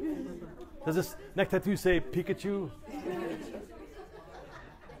 Does this neck tattoo say Pikachu?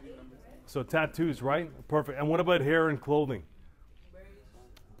 So tattoos, right? Perfect. And what about hair and clothing?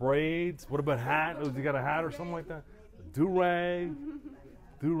 Braids. What about hat? Oh, you got a hat or something like that? Do-rag.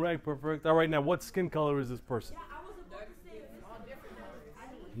 Do-rag, perfect. All right, now what skin color is this person?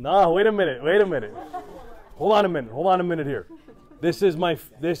 No, wait a minute. Hold on a minute here. This is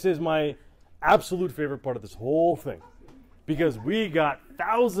my absolute favorite part of this whole thing. Because we got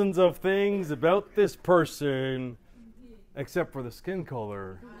thousands of things about this person except for the skin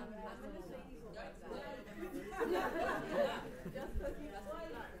color.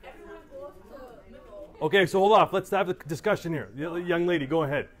 Okay, so hold off. Let's have the discussion here. The young lady, go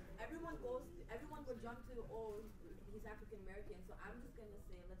ahead. Everyone would jump to, oh, he's African American, so I'm just gonna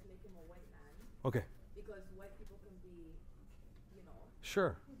say let's make him a white man. Okay. Because white people can be,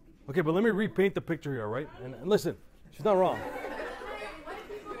 Sure. Okay, but let me repaint the picture here, right? And listen, she's not wrong.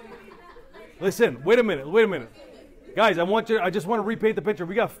 Listen, wait a minute. Guys, I just want to repaint the picture.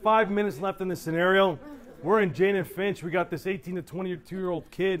 We got 5 minutes left in this scenario. We're in Jane and Finch. We got this 18 to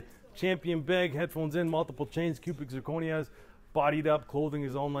 22-year-old kid, champion bag, headphones in, multiple chains, cubic zirconias, bodied up, clothing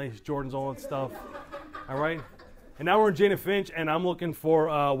is all nice, Jordans, all that stuff. All right? And now we're in Jane and Finch, and I'm looking for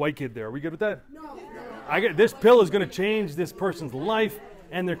a white kid there. Are we good with that? No. This pill is going to change this person's life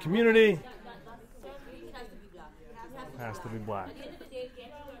and their community. Has to be black. At the end of the day, 98%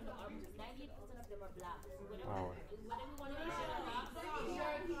 of them are black. All right.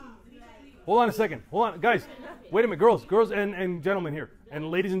 Hold on a second. Hold on. Guys, wait a minute. Girls and gentlemen here,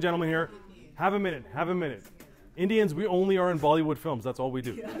 and ladies and gentlemen here, have a minute. Indians, we only are in Bollywood films. That's all we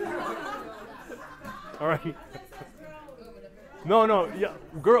do. All right. No. Yeah,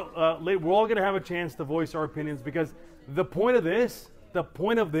 we're all going to have a chance to voice our opinions because the point of this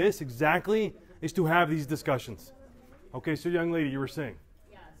exactly is to have these discussions. Okay, so young lady, you were saying.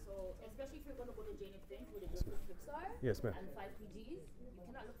 Yeah, so especially if you're going to go to Jane and Finch with a different Pixar Yes, ma'am. and 5 PGs, you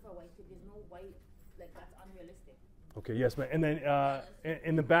cannot look for a white kid. There's no white, like that's unrealistic. Okay, yes, ma'am. And then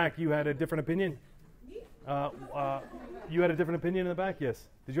in the back, you had a different opinion? You had a different opinion in the back? Yes.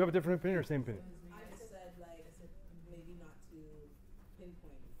 Did you have a different opinion or same opinion? I said maybe not to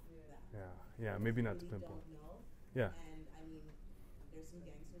pinpoint that. Yeah, maybe not to Really pinpoint. don't know. Yeah. And I mean, there's some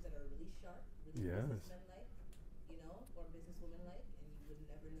gangsters that are really sharp, really Yes. businessmen-like, or businesswomen-like, and you would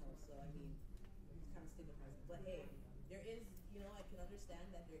never know. So I mean, it's kind of stigmatizing. But hey, there is, I can understand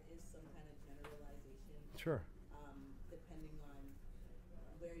that there is some kind of generalization. Sure. Depending on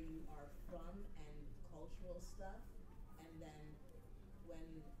where you are from and cultural stuff, and then when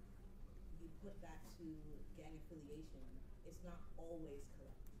you put that to gang affiliation, it's not always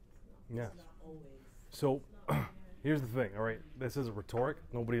correct. Yeah. It's not always. So here's the thing, all right? This is a rhetoric.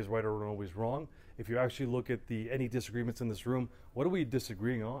 Nobody is right or nobody's wrong. If you actually look at any disagreements in this room, what are we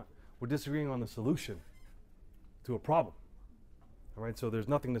disagreeing on? We're disagreeing on the solution to a problem. All right, so there's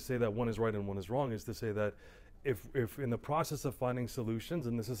nothing to say that one is right and one is wrong. It's to say that if in the process of finding solutions,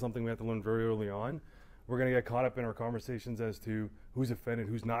 and this is something we have to learn very early on, we're going to get caught up in our conversations as to who's offended,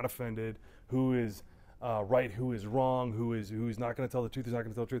 who's not offended, who is right, who is wrong, who's not going to tell the truth, who's not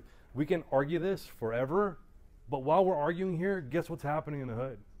going to tell the truth. We can argue this forever, but while we're arguing here, guess what's happening in the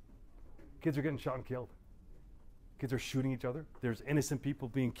hood? Kids are getting shot and killed. Kids are shooting each other. There's innocent people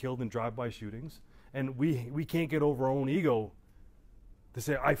being killed in drive-by shootings, and we can't get over our own ego to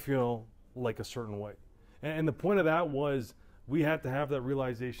say, I feel like a certain way. And the point of that was we had to have that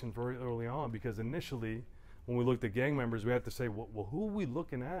realization very early on, because initially when we looked at gang members, we had to say, well, who are we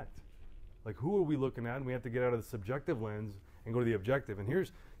looking at? Like, who are we looking at? And we have to get out of the subjective lens and go to the objective. And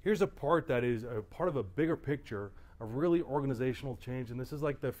here's a part that is a part of a bigger picture of really organizational change, and this is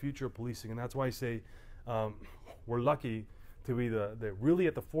like the future of policing, and that's why I say we're lucky to be the really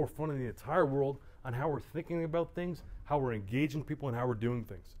at the forefront of the entire world on how we're thinking about things, how we're engaging people, and how we're doing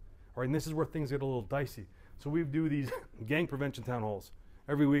things. All right, and this is where things get a little dicey. So we do these gang prevention town halls.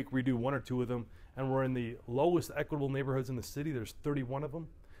 Every week we do 1 or 2 of them, and we're in the lowest equitable neighborhoods in the city. There's 31 of them.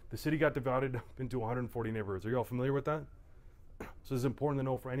 The city got divided up into 140 neighborhoods. Are you all familiar with that? So it's important to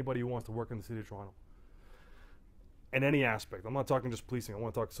know for anybody who wants to work in the city of Toronto. In any aspect. I'm not talking just policing. I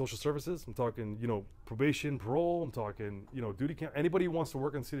want to talk social services. I'm talking, probation, parole. I'm talking, duty camp. Anybody who wants to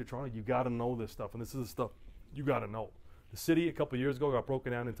work in the city of Toronto, you got to know this stuff. And this is the stuff you got to know. The city a couple of years ago got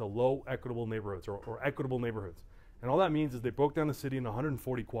broken down into low equitable neighborhoods or equitable neighborhoods. And all that means is they broke down the city in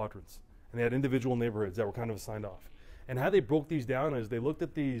 140 quadrants. And they had individual neighborhoods that were kind of assigned off. And how they broke these down is they looked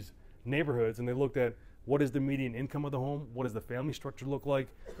at these neighborhoods and they looked at what is the median income of the home, what does the family structure look like,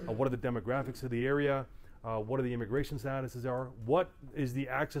 what are the demographics of the area, what are the immigration statuses are, what is the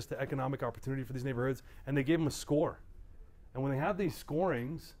access to economic opportunity for these neighborhoods, and they gave them a score. And when they had these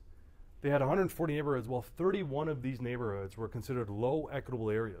scorings, they had 140 neighborhoods. Well, 31 of these neighborhoods were considered low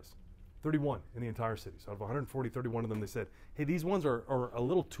equitable areas. 31 in the entire city. So out of 140, 31 of them, they said, hey, these ones are a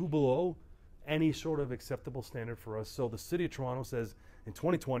little too below any sort of acceptable standard for us. So the city of Toronto says in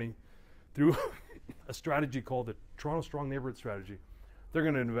 2020, through a strategy called the Toronto Strong Neighborhood Strategy, they're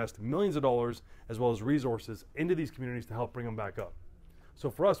going to invest millions of dollars as well as resources into these communities to help bring them back up. So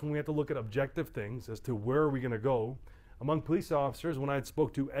for us, when we have to look at objective things as to where are we going to go, among police officers, when I had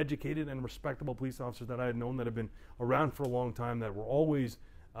spoke to educated and respectable police officers that I had known that have been around for a long time, that were always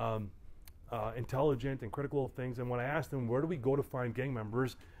intelligent and critical of things, and when I asked them, where do we go to find gang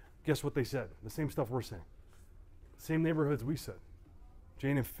members, guess what they said? The same stuff we're saying. Same neighborhoods we said.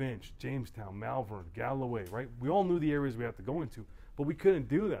 Jane and Finch, Jamestown, Malvern, Galloway, right? We all knew the areas we have to go into, but we couldn't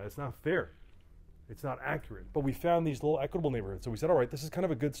do that. It's not fair. It's not accurate. But we found these little equitable neighborhoods. So we said, all right, this is kind of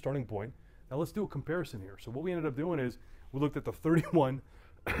a good starting point. Now let's do a comparison here. So what we ended up doing is we looked at the 31,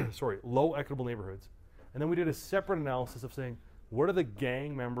 low equitable neighborhoods, and then we did a separate analysis of saying, where do the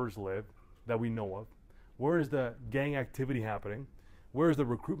gang members live that we know of? Where is the gang activity happening? Where is the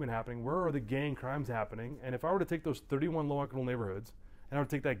recruitment happening? Where are the gang crimes happening? And if I were to take those 31 low equitable neighborhoods, and I would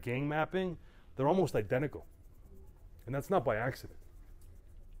take that gang mapping, they're almost identical. And that's not by accident.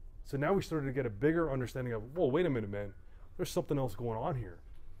 So now we started to get a bigger understanding of, whoa, wait a minute, man. There's something else going on here.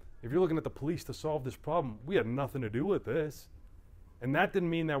 If you're looking at the police to solve this problem, we had nothing to do with this. And that didn't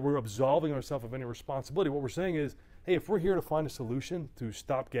mean that we're absolving ourselves of any responsibility. What we're saying is, hey, if we're here to find a solution to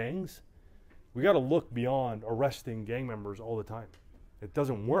stop gangs, we got to look beyond arresting gang members all the time. It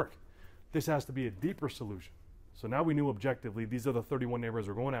doesn't work. This has to be a deeper solution. So now we knew objectively these are the 31 neighborhoods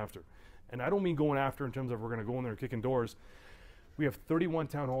we're going after. And I don't mean going after in terms of we're going to go in there and kicking doors. We have 31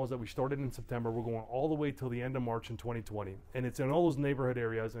 town halls that we started in September. We're going all the way till the end of March in 2020. And it's in all those neighborhood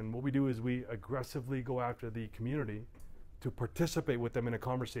areas. And what we do is we aggressively go after the community to participate with them in a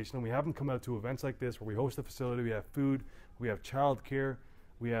conversation. And we have them come out to events like this where we host a facility, we have food, we have childcare,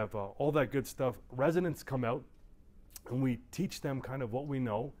 we have all that good stuff. Residents come out and we teach them kind of what we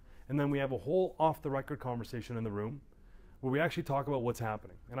know. And then we have a whole off-the-record conversation in the room where we actually talk about what's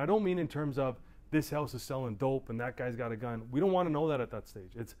happening. And I don't mean in terms of this house is selling dope and that guy's got a gun. We don't want to know that at that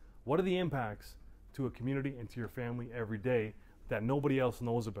stage. It's what are the impacts to a community and to your family every day that nobody else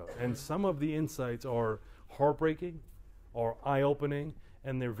knows about. And some of the insights are heartbreaking or eye-opening,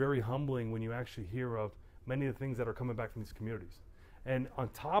 and they're very humbling when you actually hear of many of the things that are coming back from these communities. And on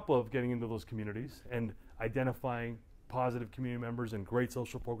top of getting into those communities and identifying positive community members and great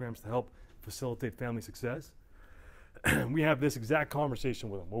social programs to help facilitate family success, we have this exact conversation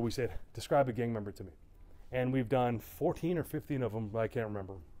with them where we said, describe a gang member to me. And we've done 14 or 15 of them, but I can't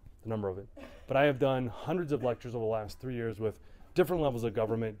remember the number of it. But I have done hundreds of lectures over the last 3 years with different levels of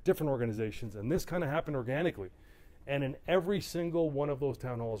government, different organizations, and this kind of happened organically. And in every single one of those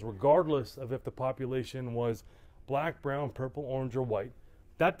town halls, regardless of if the population was black, brown, purple, orange, or white,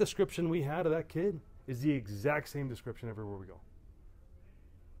 that description we had of that kid is the exact same description everywhere we go.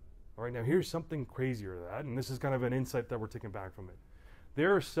 All right, now here's something crazier to that, and this is kind of an insight that we're taking back from it.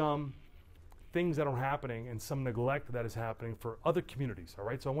 There are some things that are happening and some neglect that is happening for other communities, all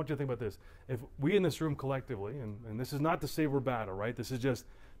right? So I want you to think about this. If we in this room collectively, and this is not to say we're bad, all right?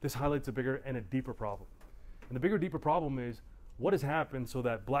 This highlights a bigger and a deeper problem. And the bigger, deeper problem is what has happened so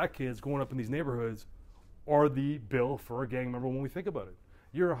that black kids growing up in these neighborhoods are the bill for a gang member when we think about it.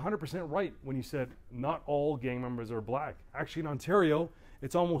 You're 100% right when you said not all gang members are black. Actually, in Ontario,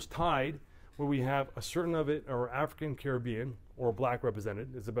 it's almost tied where we have a certain of it are African Caribbean or black represented.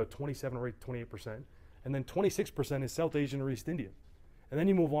 It's about 27 or 28%. And then 26% is South Asian or East Indian. And then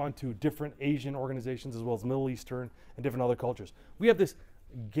you move on to different Asian organizations as well as Middle Eastern and different other cultures. We have this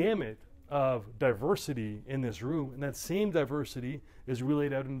gamut of diversity in this room, and that same diversity is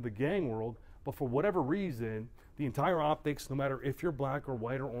relayed out into the gang world, but for whatever reason, the entire optics, no matter if you're black or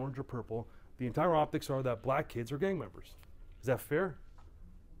white or orange or purple, the entire optics are that black kids are gang members. Is that fair?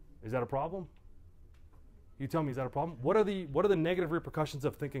 Is that a problem? You tell me, is that a problem? What are the negative repercussions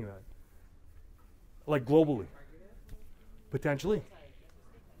of thinking that? Like globally? Potentially?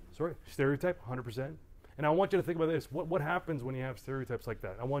 Sorry, stereotype, 100%. And I want you to think about this. What happens when you have stereotypes like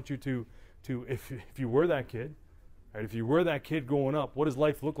that? I want you to if you were that kid, right, if you were that kid growing up, what does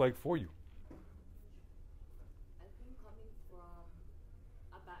life look like for you? I think coming from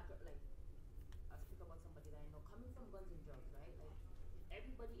a background, like, I'll speak about somebody that I know, coming from guns and drugs, right? Like, I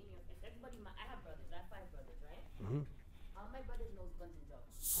have brothers, I have 5 brothers, right? Mm-hmm. All my brothers knows guns and drugs.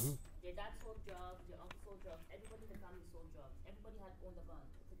 Mm-hmm. Their dad sold drugs, their uncle sold drugs, everybody in the family sold drugs. Everybody had owned a gun.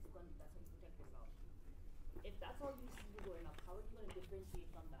 It's a gun, that's how you protect yourself. If that's all you see growing up, how are you going to differentiate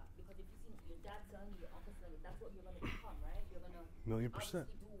from that? Because if you see your dad's son, your uncle's son, that's what you're going to become, right? You're going to $1,000,000%.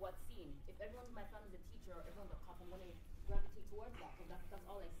 obviously do what's seen. If everyone in my family is a teacher or everyone's a cop, I'm going to gravitate towards that because that's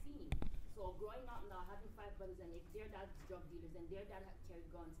all I've seen. So growing up now, having 5 brothers, and if their dad's drug dealers and their dad carried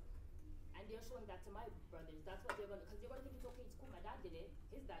guns, and they're showing that to my brothers, that's what they're going to, because they're going to think it's okay, it's cool, my dad did it,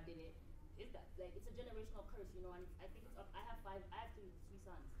 his dad did it, his dad, like, it's a generational curse, you know, and I think it's up, I have 3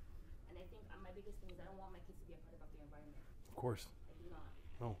 sons, and I think my biggest thing is I don't want my kids to be a product of their environment. Of course. I do not.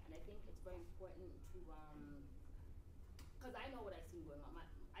 No. And I think it's very important to, because I know what I've seen going on.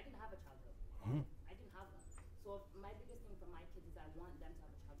 I didn't have a childhood. Mm-hmm. I didn't have one. So my biggest thing for my kids is I want them to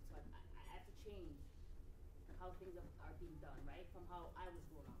have a childhood. So I have to change how things are being done, right? From how I was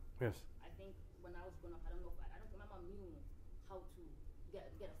growing up. Yes. I think when I was growing up, I don't think my mom knew how to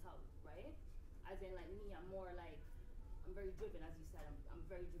get us out, right? As in, like, me, I'm more like, I'm very driven, as you said. I'm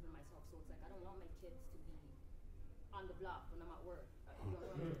very driven myself. So it's like, I don't want my kids to be on the block when I'm at work. You know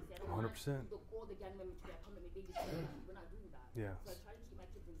what I'm saying? I don't 100%. want all the gang members to be like, come at me, baby. We're not doing that. Yeah. So I try to keep my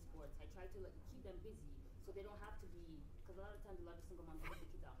kids in sports. I try to, like, keep them busy so they don't have to be, because a lot of times a lot of single moms leave the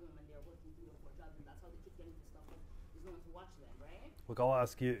kids at home and they're working 3 or 4 jobs, and that's how the kids get into stuff. There's no one to watch them, right? Look, I'll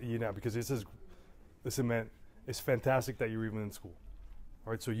ask you now because listen, man, it's fantastic that you're even in school.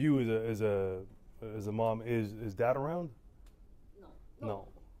 All right, so you as a mom, is dad around? No.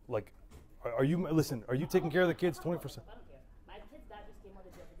 Like, are you taking care of the kids 24/7? I don't care. My kid's dad just came out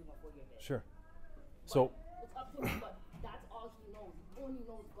of jail for doing a 4-year bid. Sure. But So it's up to him, but that's all he knows. He only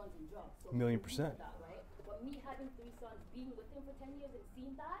knows guns and drugs. So $1,000,000%. that, right? But me having 3 sons, being with him for 10 years and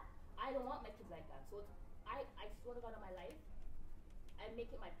seeing that, I don't want my kids like that. So I swear to God on my life, I make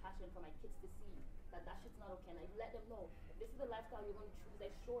it my passion for my kids to see that shit's not okay. And I let them know, if this is the lifestyle you're going to choose,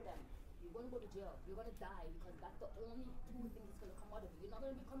 I show them, you're going to go to jail, you're going to die, because that's the only 2 things that's going to come out of you. You're not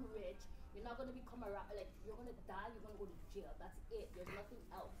going to become rich, you're not going to become you're going to die, you're going to go to jail. That's it. There's nothing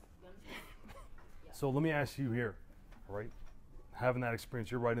else. You understand? Yeah. So let me ask you here, all right? Having that experience,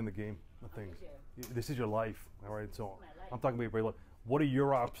 you're right in the game of things. This is your life, all right? So I'm talking about your life. What are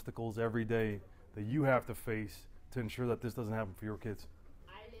your obstacles every day that you have to face to ensure that this doesn't happen for your kids?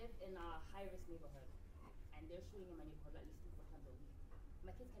 I live in a high-risk neighborhood, and they're shooting in my neighborhood at least 4 times a week.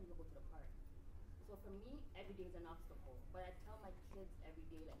 My kids can't even go to the park. So for me, every day is an obstacle. But I tell my kids every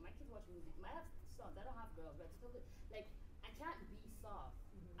day, like, my kids watch music. I have sons, I don't have girls, but still, like, I can't be soft.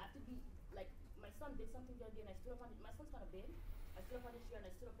 I have to be, like, my son did something the other day, and I stood up on it. My son's kind of big. I stood up on his chair, and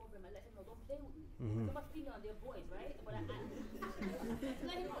I stood up over him. I let him know, don't play with me. Some are female, and they're boys, right? But I let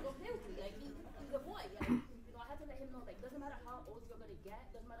him know, don't play with me. Like, he's a boy. Like, you know, I had to let him know, like, doesn't matter how old you're going to get,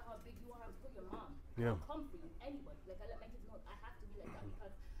 doesn't matter how big you are, I'm still your mom. Yeah. I'll come for you, anybody. Like, I let my kids know I have to be like that,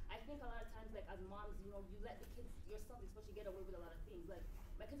 because I think a lot of times, like, as moms, you know, you let the kids, your sons especially, get away with a lot of things. Like,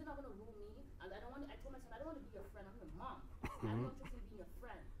 my kids are not going to rule me, and I told my son, I don't want to be your friend, I'm your mom. I'm not interested in being your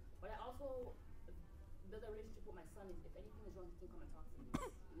friend. But I also build a relationship with my son. If anything is wrong, he can come and talk to me.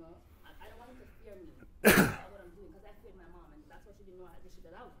 You know? I don't want him to fear me about what I'm doing, because I feared my mom, and that's why she didn't know the shit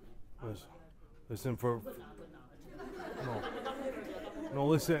that I was doing. Listen, for Good now. no,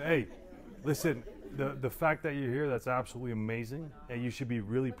 listen, hey, listen. The fact that you're here, that's absolutely amazing, and you should be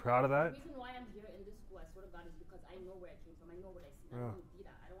really proud of that. The reason why I'm here in this school, I swear to God, is because I know where I came from. I know what I see. I don't want to be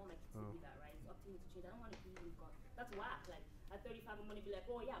that. I don't want my kids to be that, right? It's up to me to change. I don't want to be in God. That's whack. Like, at 35, I'm going to be like,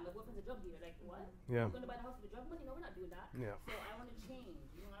 oh yeah, my boyfriend's a drug dealer. Like, what? Yeah. You're going to buy the house with the drug money? No, we're not doing that. Yeah. So I want to change.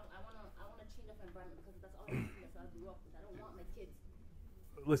 You know, I want to change up my environment, because that's all I see. That's all I grew up with. I don't want my kids.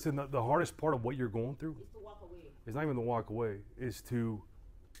 Listen, the hardest part of what you're going through Is to walk away. is not even to walk away, is to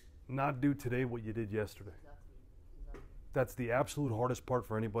not do today what you did yesterday. Exactly. That's the absolute hardest part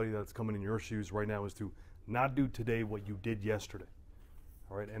for anybody that's coming in your shoes right now, is to not do today what you did yesterday.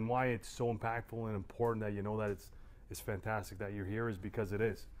 all right? And why it's so impactful and important that you know that it's fantastic that you're here is because it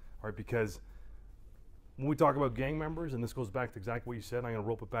is, all right? Because when we talk about gang members, and this goes back to exactly what you said, I'm gonna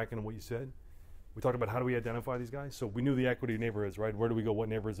rope it back into what you said. We talked about how do we identify these guys? So we knew the equity neighborhoods, right? Where do we go? What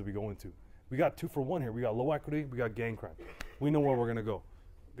neighborhoods do we go into? We got 2 for 1 here. We got low equity, we got gang crime. We know where we're gonna go.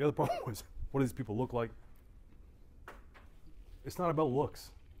 The other problem was, what do these people look like? It's not about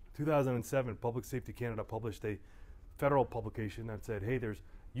looks. 2007, Public Safety Canada published a federal publication that said, hey, there's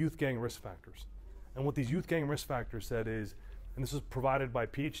youth gang risk factors. And what these youth gang risk factors said is, and this was provided by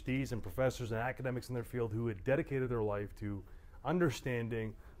PhDs and professors and academics in their field who had dedicated their life to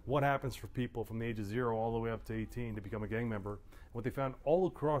understanding what happens for people from the age of 0 all the way up to 18 to become a gang member. What they found all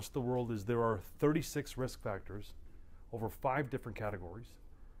across the world is there are 36 risk factors over 5 different categories.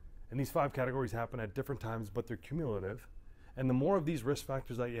 And these 5 categories happen at different times, but they're cumulative. And the more of these risk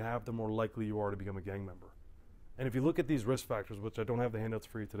factors that you have, the more likely you are to become a gang member. And if you look at these risk factors, which I don't have the handouts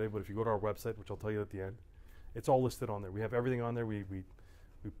for you today, but if you go to our website, which I'll tell you at the end, it's all listed on there. We have everything on there. We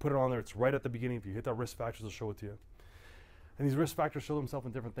put it on there. It's right at the beginning. If you hit that risk factors, it'll show it to you. And these risk factors show themselves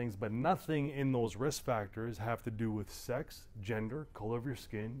in different things, but nothing in those risk factors have to do with sex, gender, color of your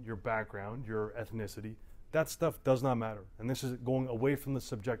skin, your background, your ethnicity. That stuff does not matter. And this is going away from the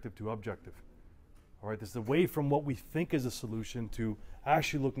subjective to objective. All right, this is away from what we think is a solution to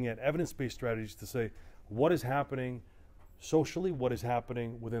actually looking at evidence-based strategies to say what is happening socially, what is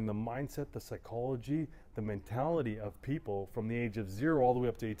happening within the mindset, the psychology, the mentality of people from the age of 0 all the way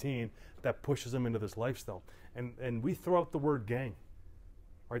up to 18 that pushes them into this lifestyle. And we throw out the word gang,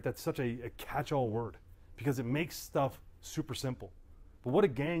 right? That's such a catch-all word because it makes stuff super simple. But what do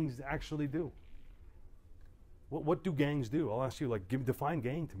gangs actually do? What do gangs do? I'll ask you, like, define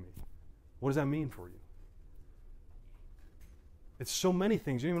gang to me. What does that mean for you? It's so many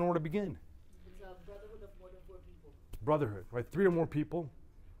things, you don't even know where to begin. It's a brotherhood of more than 4 people. Brotherhood, right? 3 or more people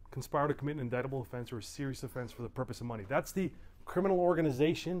conspire to commit an indictable offense or a serious offense for the purpose of money. That's the criminal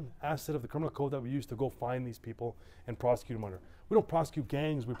organization asset of the criminal code that we use to go find these people and prosecute them under. We don't prosecute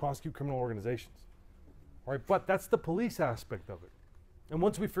gangs, we prosecute criminal organizations. All right, but that's the police aspect of it. And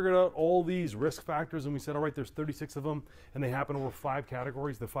once we figured out all these risk factors and we said, all right, there's 36 of them and they happen over 5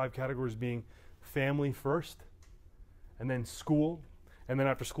 categories, the 5 categories being family first, and then school, and then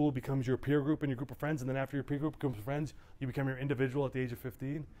after school becomes your peer group and your group of friends, and then after your peer group becomes friends, you become your individual at the age of 15,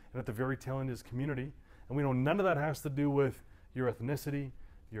 and at the very tail end is community. And we know none of that has to do with your ethnicity,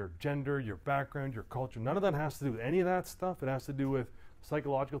 your gender, your background, your culture. None of that has to do with any of that stuff. It has to do with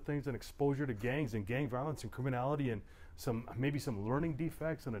psychological things and exposure to gangs and gang violence and criminality and maybe some learning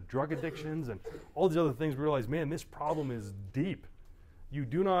defects and drug addictions and all these other things. We realize, man, this problem is deep. You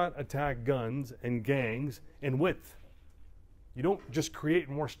do not attack guns and gangs in width. You don't just create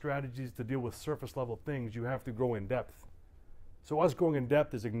more strategies to deal with surface level things. You have to grow in depth. So us growing in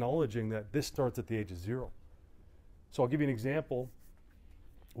depth is acknowledging that this starts at the age of 0. So I'll give you an example.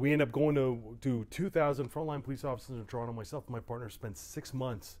 We end up going to 2,000 frontline police officers in Toronto. Myself and my partner spent 6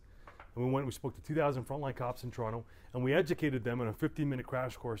 months. And we spoke to 2,000 frontline cops in Toronto, and we educated them in a 15-minute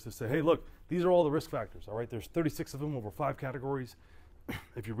crash course to say, hey, look, these are all the risk factors, all right? There's 36 of them over 5 categories.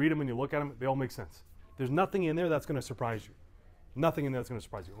 If you read them and you look at them, they all make sense. There's nothing in there that's going to surprise you. Nothing in there that's going to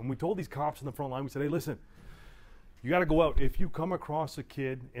surprise you. When we told these cops in the front line, we said, hey, listen, you got to go out. If you come across a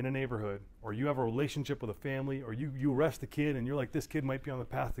kid in a neighborhood, or you have a relationship with a family, or you arrest a kid and you're like, this kid might be on the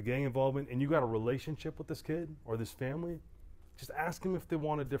path to gang involvement, and you got a relationship with this kid or this family, just ask them if they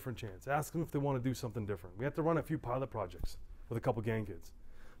want a different chance. Ask them if they want to do something different. We had to run a few pilot projects with a couple gang kids.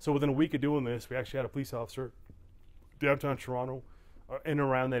 So within a week of doing this, we actually had a police officer downtown Toronto, in and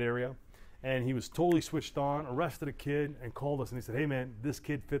around that area, and he was totally switched on, arrested a kid, and called us, and he said, hey man, this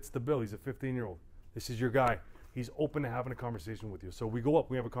kid fits the bill. He's a 15-year-old. This is your guy. He's open to having a conversation with you. So we go up,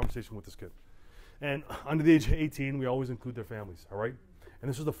 we have a conversation with this kid. And under the age of 18, we always include their families, all right? And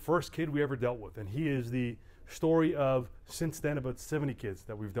this was the first kid we ever dealt with, and he is the story of, since then, about 70 kids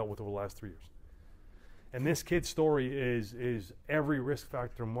that we've dealt with over the last 3 years. And this kid's story is every risk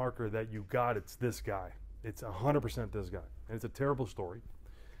factor marker that you got, it's this guy. It's 100% this guy. And it's a terrible story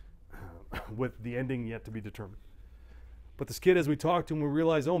with the ending yet to be determined. But this kid, as we talk to him, we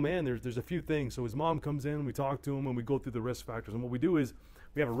realize, oh man, there's a few things. So his mom comes in, we talk to him, and we go through the risk factors. And what we do is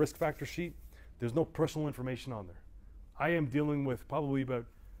we have a risk factor sheet. There's no personal information on there. I am dealing with probably about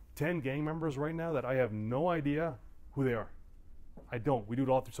 10 gang members right now that I have no idea who they are. I don't. We do it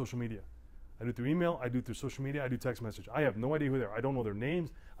all through social media. I do it through email, I do it through social media, I do text message. I have no idea who they are. I don't know their names,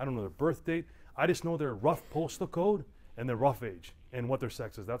 I don't know their birth date. I just know their rough postal code and their rough age and what their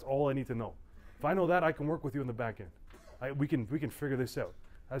sex is. That's all I need to know. If I know that, I can work with you in the back end. We can figure this out.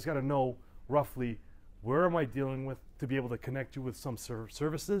 I just got to know roughly Where am I dealing with to be able to connect you with some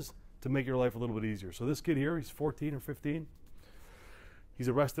services to make your life a little bit easier? So this kid here, he's 14 or 15. He's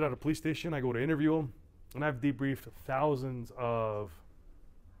arrested at a police station. I go to interview him, and I've debriefed thousands of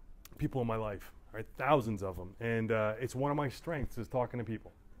people in my life, right? Thousands of them. And it's one of my strengths is talking to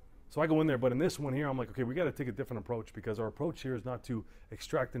people. So I go in there, but in this one here, I'm like, okay, we got to take a different approach, because our approach here is not to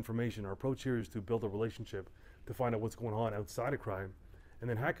extract information. Our approach here is to build a relationship, to find out what's going on outside of crime, and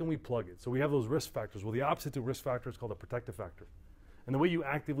then how can we plug it? So we have those risk factors. Well, the opposite to risk factor is called a protective factor. And the way you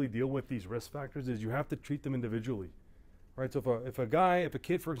actively deal with these risk factors is you have to treat them individually, right? So if a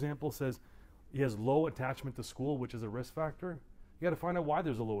kid, for example, says he has low attachment to school, which is a risk factor, you got to find out why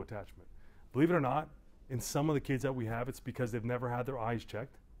there's a low attachment. Believe it or not, in some of the kids that we have, it's because they've never had their eyes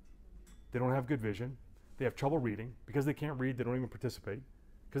checked. They don't have good vision. They have trouble reading. Because they can't read, they don't even participate.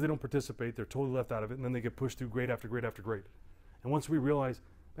 Because they don't participate, they're totally left out of it, and then they get pushed through grade after grade after grade. And once we realize,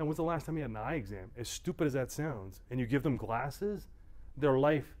 man, when's the last time you had an eye exam? As stupid as that sounds, and you give them glasses, their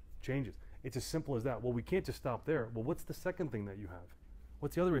life changes. It's as simple as that. Well, we can't just stop there. Well, what's the second thing that you have?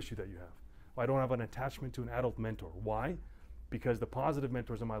 What's the other issue that you have? Well, I don't have an attachment to an adult mentor. Why? Because the positive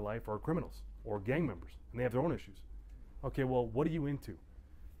mentors in my life are criminals or gang members, and they have their own issues. Okay, well, what are you into?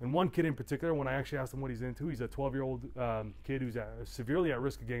 And one kid in particular, when I actually asked him what he's into, he's a 12-year-old kid who's severely at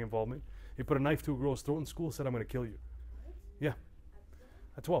risk of gang involvement. He put a knife to a girl's throat in school, said, I'm going to kill you. Yeah,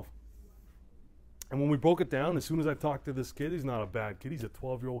 at 12. And when we broke it down, as soon as I talked to this kid, he's not a bad kid. He's a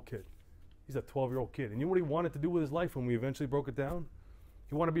 12-year-old kid. He's a 12-year-old kid. And you know what he wanted to do with his life when we eventually broke it down?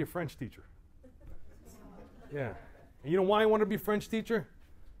 He wanted to be a French teacher. Yeah. And you know why he wanted to be a French teacher?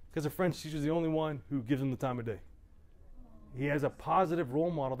 Because a French teacher is the only one who gives him the time of day. He has a positive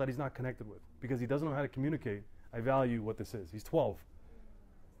role model that he's not connected with because he doesn't know how to communicate. I value what this is. He's 12.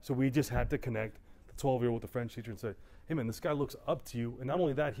 So we just had to connect the 12-year-old with the French teacher and say, hey man, this guy looks up to you. And not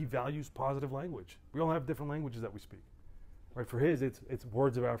only that, he values positive language. We all have different languages that we speak. Right? For his, it's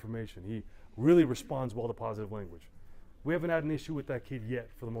words of affirmation. He really responds well to positive language. We haven't had an issue with that kid yet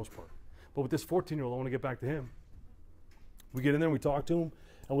for the most part. But with this 14-year-old, I want to get back to him. We get in there and we talk to him.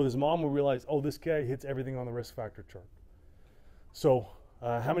 And with his mom, we realize, oh, this guy hits everything on the risk factor chart. So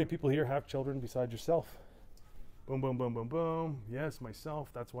how many people here have children besides yourself? Boom, boom, boom, boom, boom. Yes, myself.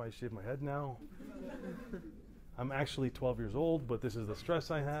 That's why I shave my head now. I'm actually 12 years old, but this is the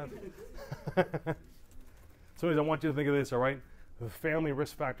stress I have. So anyways, I want you to think of this, all right? The family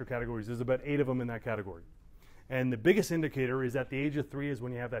risk factor categories, there's about 8 of them in that category. And the biggest indicator is at the age of 3 is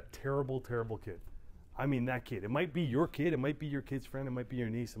when you have that terrible, terrible kid. I mean that kid. It might be your kid. It might be your kid's friend. It might be your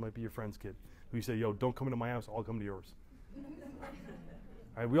niece. It might be your friend's kid. Who you say, yo, don't come into my house. I'll come to yours.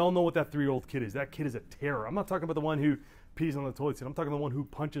 All right, we all know what that 3-year-old kid is. That kid is a terror. I'm not talking about the one who pees on the toilet seat. I'm talking about the one who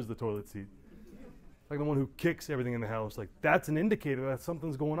punches the toilet seat. Like the one who kicks everything in the house. Like that's an indicator that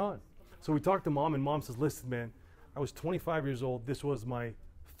something's going on. So we talked to mom, and mom says, listen, man, I was 25 years old. This was my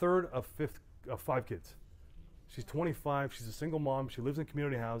 3rd of 5 kids. She's 25. She's a single mom. She lives in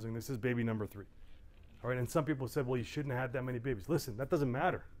community housing. This is baby number 3. All right, and some people said, well, you shouldn't have had that many babies. Listen, that doesn't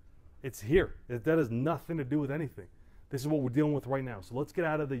matter. It's here. That has nothing to do with anything. This is what we're dealing with right now. So let's get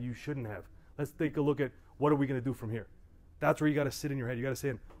out of the you shouldn't have. Let's take a look at what are we going to do from here. That's where you got to sit in your head. You got to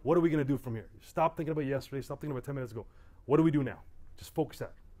say, what are we going to do from here? Stop thinking about yesterday. Stop thinking about 10 minutes ago. What do we do now? Just focus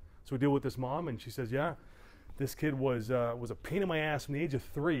that. So we deal with this mom, and she says, yeah, this kid was a pain in my ass from the age of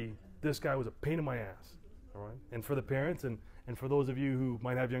 3. This guy was a pain in my ass. All right. And for the parents and for those of you who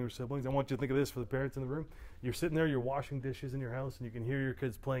might have younger siblings, I want you to think of this for the parents in the room. You're sitting there, you're washing dishes in your house, and you can hear your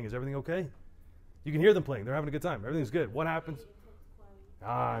kids playing. Is everything okay? You can hear them playing. They're having a good time. Everything's good. What happens?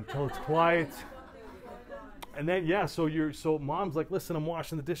 Until it's quiet. And then, yeah, so mom's like, listen, I'm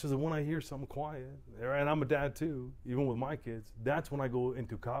washing the dishes, and when I hear something quiet, and I'm a dad too, even with my kids, that's when I go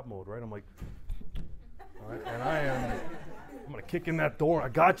into cop mode, right? I'm like, all right, and I'm going to kick in that door. I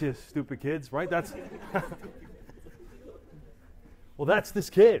got you, stupid kids, right? That's, well, that's this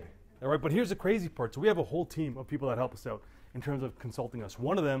kid, all right? But here's the crazy part. So we have a whole team of people that help us out in terms of consulting us.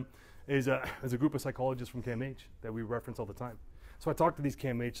 One of them is a group of psychologists from CAMH that we reference all the time. So I talked to these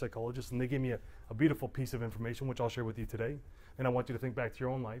CAMH psychologists, and they gave me a beautiful piece of information, which I'll share with you today. And I want you to think back to your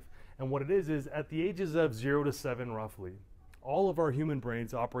own life. And what it is at the ages of 0 to 7, roughly, all of our human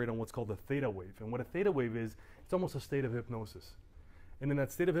brains operate on what's called a theta wave. And what a theta wave is, it's almost a state of hypnosis. And in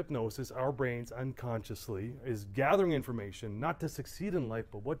that state of hypnosis, our brains unconsciously is gathering information, not to succeed in life,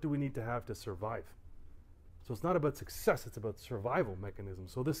 but what do we need to have to survive? So it's not about success, it's about survival mechanism.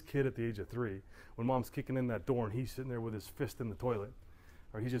 So this kid at the age of 3, when mom's kicking in that door and he's sitting there with his fist in the toilet,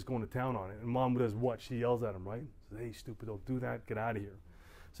 or he's just going to town on it, and mom does what? She yells at him, right? Says, hey, stupid, don't do that, get out of here.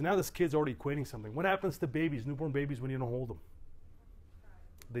 So now this kid's already equating something. What happens to babies, newborn babies, when you don't hold them?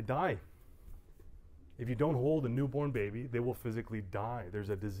 They die. If you don't hold a newborn baby, they will physically die. There's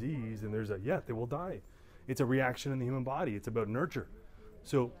a disease and they will die. It's a reaction in the human body. It's about nurture.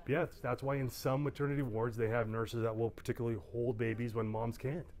 So yes, that's why in some maternity wards they have nurses that will particularly hold babies when moms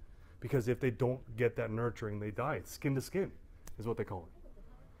can't. Because if they don't get that nurturing, they die. It's skin to skin is what they call it.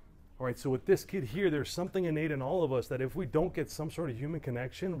 All right, so with this kid here, there's something innate in all of us that if we don't get some sort of human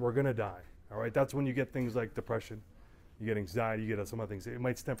connection, we're gonna die. All right, that's when you get things like depression, you get anxiety, you get some other things. It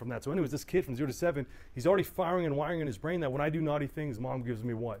might stem from that. So anyways, this kid from 0 to 7, he's already firing and wiring in his brain that when I do naughty things, mom gives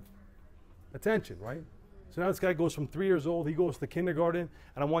me what? Attention, right? So now this guy goes from 3 years old, he goes to kindergarten,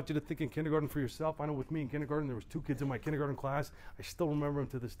 and I want you to think in kindergarten for yourself. I know with me in kindergarten, there was 2 kids in my kindergarten class. I still remember them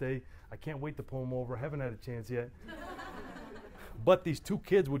to this day. I can't wait to pull them over. I haven't had a chance yet. But these 2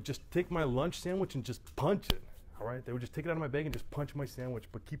 kids would just take my lunch sandwich and just punch it, all right? They would just take it out of my bag and just punch my sandwich,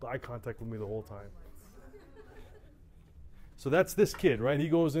 but keep eye contact with me the whole time. So that's this kid, right? He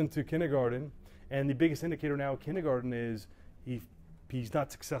goes into kindergarten, and the biggest indicator now at kindergarten is he's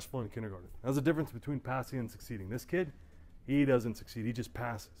not successful in kindergarten. There's a difference between passing and succeeding. This kid, he doesn't succeed. He just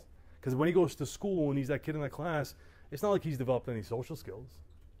passes. Because when he goes to school and he's that kid in that class, it's not like he's developed any social skills.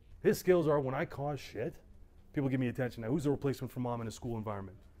 His skills are when I cause shit, people give me attention. Now, who's the replacement for mom in a school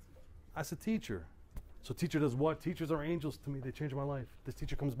environment? That's a teacher. So teacher does what? Teachers are angels to me. They change my life. This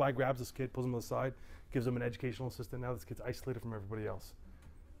teacher comes by, grabs this kid, pulls him to the side, gives him an educational assistant. Now this kid's isolated from everybody else.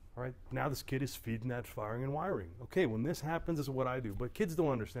 All right, now this kid is feeding that firing and wiring. Okay, when this happens, this is what I do. But kids don't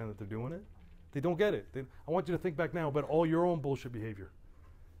understand that they're doing it. They don't get it. I want you to think back now about all your own bullshit behavior.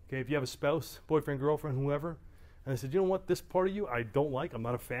 Okay, if you have a spouse, boyfriend, girlfriend, whoever, and they said, you know what, this part of you I don't like, I'm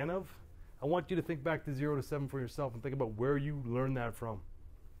not a fan of, I want you to think back to 0 to 7 for yourself and think about where you learned that from.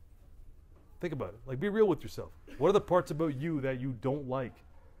 Think about it. Like, be real with yourself. What are the parts about you that you don't like?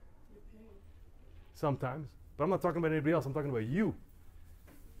 Sometimes. But I'm not talking about anybody else. I'm talking about you.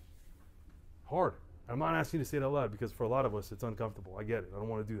 Hard. I'm not asking you to say it out loud because for a lot of us, it's uncomfortable. I get it. I don't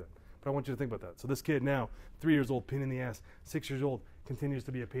want to do that. But I want you to think about that. So this kid now, 3 years old, pain in the ass, 6 years old, continues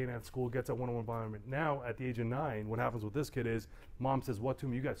to be a pain at school, gets a one-on-one environment. Now, at the age of 9, what happens with this kid is, mom says, what to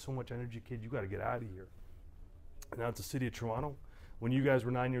him? You got so much energy, kid. You got to get out of here. Now it's the city of Toronto. When you guys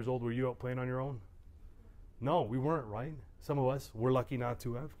were 9 years old, were you out playing on your own? No, we weren't, right? Some of us, we're lucky not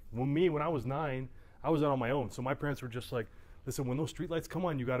to have. When I was 9, I was out on my own. So my parents were just like, listen, when those streetlights come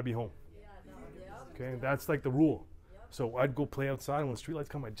on, you got to be home. Okay, that's like the rule. So I'd go play outside, and when the streetlights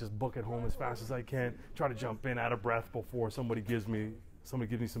come, I'd just book at home as fast as I can, try to jump in out of breath before somebody gives me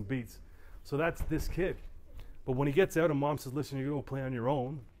some beats. So that's this kid. But when he gets out and mom says, listen, you're going to go play on your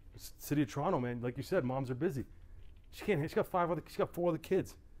own, city of Toronto, man, like you said, moms are busy. She got 4 other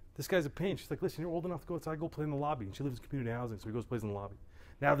kids. This guy's a pain. She's like, listen, you're old enough to go outside, go play in the lobby. And she lives in community housing, so he goes plays in the lobby.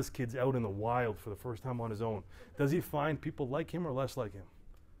 Now this kid's out in the wild for the first time on his own. Does he find people like him or less like him?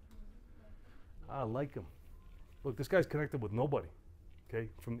 I like him. Look, this guy's connected with nobody. Okay,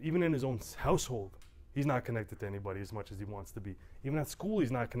 even in his own household, he's not connected to anybody as much as he wants to be. Even at school,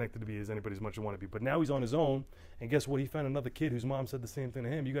 he's not connected to be as anybody as much as he wants to be. But now he's on his own, and guess what? He found another kid whose mom said the same thing to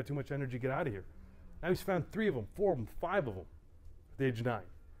him. You got too much energy, get out of here. Now he's found 3 of them, 4 of them, 5 of them at the age of 9.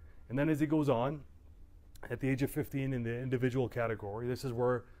 And then as he goes on, at the age of 15 in the individual category, this is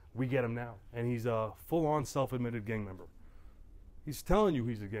where we get him now. And he's a full-on self-admitted gang member. He's telling you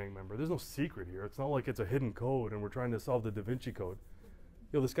he's a gang member. There's no secret here. It's not like it's a hidden code and we're trying to solve the Da Vinci Code.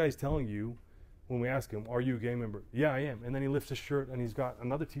 This guy's telling you, when we ask him, are you a gang member? Yeah, I am. And then he lifts his shirt and he's got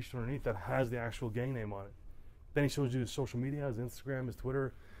another t-shirt underneath that has the actual gang name on it. Then he shows you his social media, his Instagram, his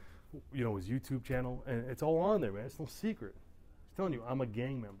Twitter, his YouTube channel, and it's all on there, man. It's no secret. He's telling you, I'm a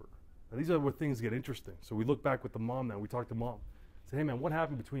gang member. Now, these are where things get interesting. So we look back with the mom now. We talk to mom. Say, hey, man, what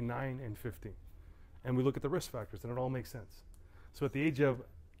happened between 9 and 15? And we look at the risk factors, and it all makes sense. So at the age of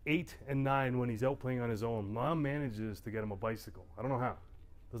 8 and 9, when he's out playing on his own, mom manages to get him a bicycle. I don't know how.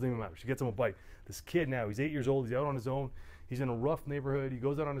 Doesn't even matter. She gets him a bike. This kid now, he's 8 years old. He's out on his own. He's in a rough neighborhood. He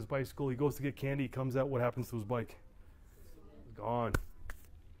goes out on his bicycle. He goes to get candy. He comes out. What happens to his bike? Gone.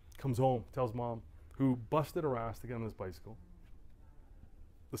 Comes home, tells mom, who busted her ass to get on this bicycle.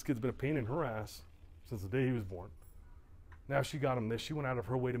 This kid's been a pain in her ass since the day he was born. Now she got him this. She went out of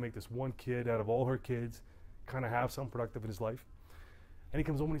her way to make this one kid out of all her kids kind of have something productive in his life. And he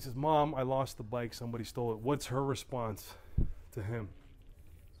comes home and he says, Mom, I lost the bike. Somebody stole it. What's her response to him?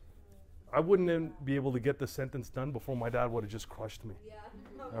 I wouldn't even be able to get the sentence done before my dad would have just crushed me. Yeah.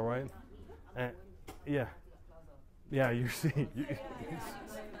 All right? And, yeah. Yeah, you see.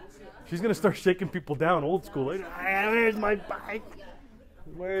 She's going to start shaking people down, old school. Like, where's my bike?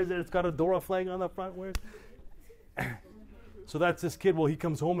 Where is it? It's got a Dora flag on the front. Where's So that's this kid. Well, he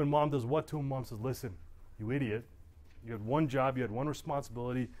comes home and mom does what to him? Mom says, listen, you idiot. You had one job. You had one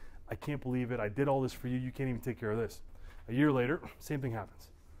responsibility. I can't believe it. I did all this for you. You can't even take care of this. A year later, same thing happens.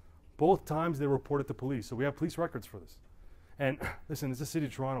 Both times they report it to police. So we have police records for this. And listen, it's the city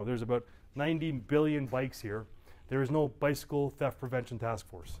of Toronto. There's about 90 billion bikes here. There is no bicycle theft prevention task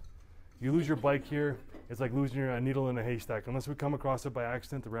force. You lose your bike here, it's like losing a needle in a haystack. Unless we come across it by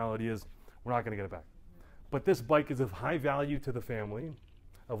accident, the reality is we're not going to get it back. But this bike is of high value to the family,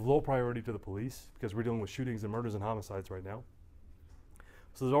 of low priority to the police, because we're dealing with shootings and murders and homicides right now.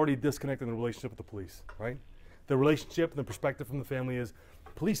 So there's already a disconnect in the relationship with the police, right? The relationship and the perspective from the family is,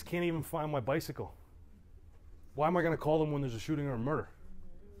 police can't even find my bicycle. Why am I going to call them when there's a shooting or a murder?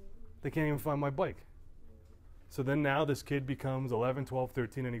 They can't even find my bike. So then now this kid becomes 11, 12,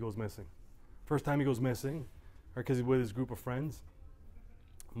 13, and he goes missing. First time he goes missing, because he's with his group of friends.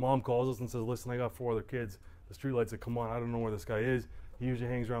 Mom calls us and says, listen, I got 4 other kids. The streetlights said, come on, I don't know where this guy is. He usually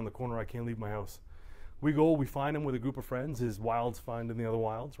hangs around the corner. I can't leave my house. We go, we find him with a group of friends. His wilds find him the other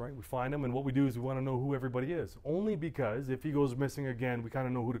wilds, right? We find him, and what we do is we want to know who everybody is. Only because if he goes missing again, we kind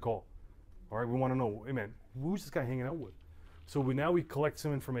of know who to call. All right, we want to know, hey man, who's this guy hanging out with? So we collect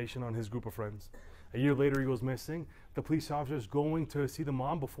some information on his group of friends. A year later, he goes missing. The police officer's going to see the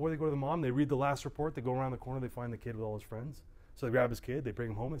mom. Before they go to the mom, they read the last report. They go around the corner. They find the kid with all his friends. So they grab his kid. They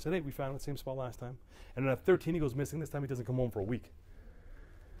bring him home and said, hey, we found him at the same spot last time. And then at 13, he goes missing. This time, he doesn't come home for a week.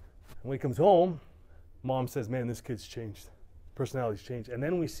 And when he comes home, mom says, man, this kid's changed. Personality's changed. And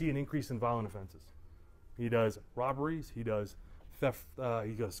then we see an increase in violent offenses. He does robberies. He does theft.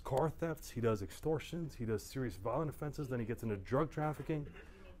 He does car thefts. He does extortions. He does serious violent offenses. Then he gets into drug trafficking.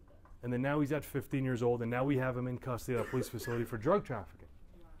 And then now he's at 15 years old, and now we have him in custody at a police facility for drug trafficking.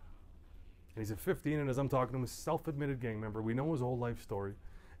 And he's at 15, and as I'm talking to him, he's a self-admitted gang member. We know his whole life story.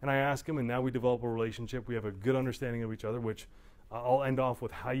 And I ask him, and now we develop a relationship. We have a good understanding of each other, which I'll end off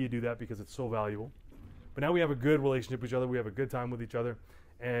with how you do that because it's so valuable. But now we have a good relationship with each other. We have a good time with each other.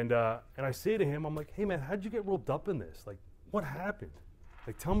 And I say to him, I'm like, hey, man, how'd you get roped up in this? Like, what happened?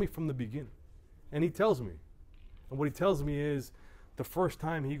 Like, tell me from the beginning. And he tells me. And what he tells me is, the first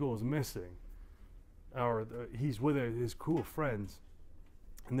time he goes missing, or he's with his crew of friends,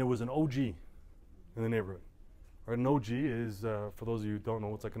 and there was an OG in the neighborhood. Or an OG is, for those of you who don't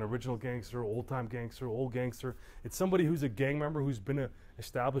know, it's like an original gangster, old-time gangster, old gangster. It's somebody who's a gang member, who's been an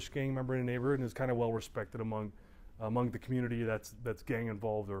established gang member in a neighborhood and is kind of well-respected among the community that's gang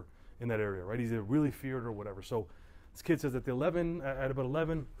involved or in that area, right? He's really feared or whatever. So this kid says at about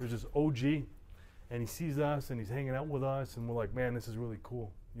 11, there's this OG, and he sees us and he's hanging out with us, and we're like, man, this is really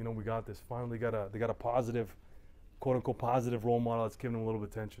cool. You know, we got this. Finally they got a positive, quote unquote, positive role model that's giving him a little bit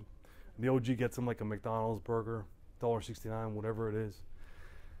of attention. And the OG gets him like a McDonald's burger, $1.69, whatever it is.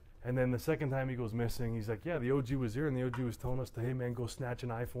 And then the second time he goes missing, he's like, yeah, the OG was here, and the OG was telling us to, hey man, go snatch an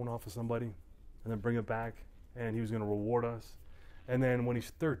iPhone off of somebody and then bring it back, and he was gonna reward us. And then when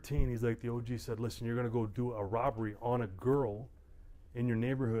he's 13, he's like, the OG said, listen, you're gonna go do a robbery on a girl in your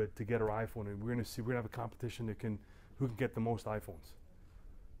neighborhood to get her iPhone, and we're gonna have a competition who can get the most iPhones.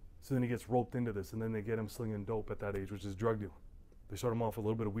 So then he gets roped into this, and then they get him slinging dope at that age, which is drug deal. They start him off with a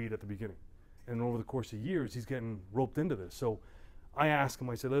little bit of weed at the beginning, and over the course of years, he's getting roped into this. So I asked him,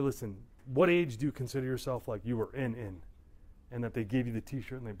 I said, hey, listen, what age do you consider yourself like you were in, and that they gave you the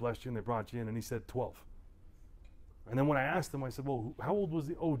T-shirt and they blessed you and they brought you in? And he said 12. And then when I asked him, I said, well, how old was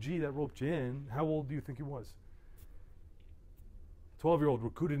the OG that roped you in? How old do you think he was? 12-year-old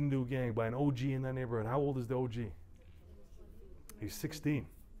recruited into a gang by an OG in that neighborhood. How old is the OG? He's 16.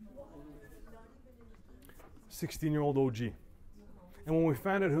 16-year-old OG. And when we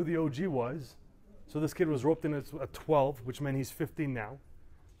found out who the OG was, so this kid was roped in at 12, which meant he's 15 now.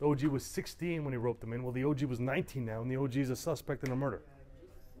 The OG was 16 when he roped him in. Well, the OG was 19 now, and the OG is a suspect in a murder.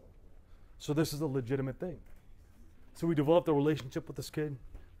 So this is a legitimate thing. So we developed a relationship with this kid.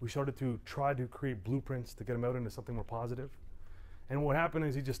 We started to try to create blueprints to get him out into something more positive. And what happened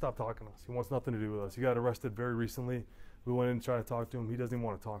is he just stopped talking to us. He wants nothing to do with us. He got arrested very recently. We went in and tried to talk to him. He doesn't even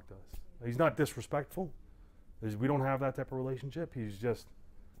want to talk to us. He's not disrespectful. We don't have that type of relationship. He's just,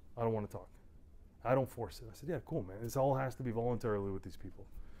 I don't want to talk. I don't force it. I said, yeah, cool, man. This all has to be voluntarily with these people.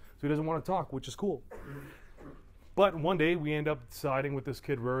 So he doesn't want to talk, which is cool. But one day we end up deciding with this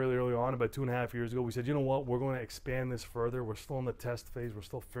kid very early on, about 2.5 years ago, we said, you know what, we're going to expand this further. We're still in the test phase. We're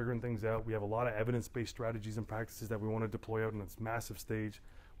still figuring things out. We have a lot of evidence-based strategies and practices that we want to deploy out in this massive stage.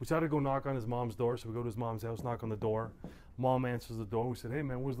 We decided to go knock on his mom's door. So we go to his mom's house, knock on the door. Mom answers the door. We said, hey,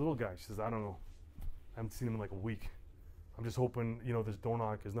 man, where's the little guy? She says, I don't know. I haven't seen him in like a week. I'm just hoping, you know, this door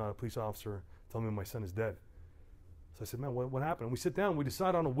knock is not a police officer telling me my son is dead. So I said, man, what happened? And we sit down. We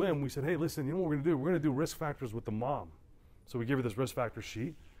decide on a whim. We said, hey, listen, you know what we're going to do? We're going to do risk factors with the mom. So we give her this risk factor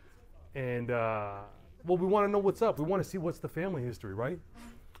sheet. And, well, we want to know what's up. We want to see what's the family history, right?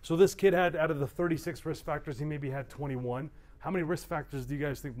 So this kid had, out of the 36 risk factors, he maybe had 21. How many risk factors do you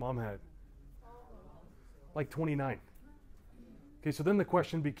guys think mom had? Like 29. Okay, so then the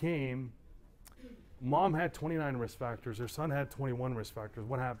question became, mom had 29 risk factors, her son had 21 risk factors.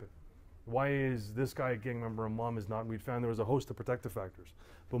 What happened? Why is this guy a gang member and mom is not? And we'd found there was a host of protective factors.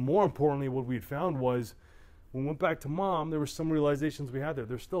 But more importantly, what we'd found was, when we went back to mom, there were some realizations we had there.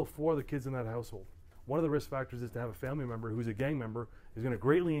 There's still 4 of the kids in that household. One of the risk factors is to have a family member who's a gang member is going to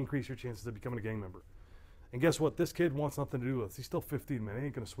greatly increase your chances of becoming a gang member. And guess what? This kid wants nothing to do with us. He's still 15, man. He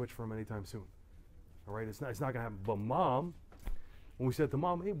ain't going to switch for him anytime soon. All right? It's not going to happen. But mom, when we said to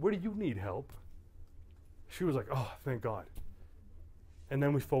mom, hey, where do you need help? She was like, oh, thank God. And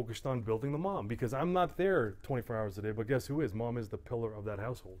then we focused on building the mom, because I'm not there 24 hours a day, but guess who is? Mom is the pillar of that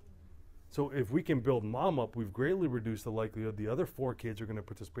household. So if we can build mom up, we've greatly reduced the likelihood the other 4 kids are going to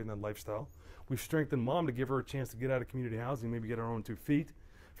participate in that lifestyle. We've strengthened mom to give her a chance to get out of community housing, maybe get her own 2 feet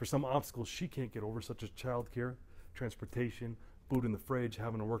for some obstacles she can't get over, such as childcare, transportation, food in the fridge,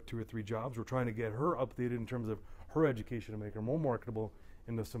 having to work 2 or 3 jobs. We're trying to get her updated in terms of her education to make her more marketable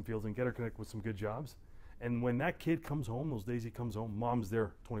into some fields and get her connected with some good jobs. And when that kid comes home, those days he comes home, mom's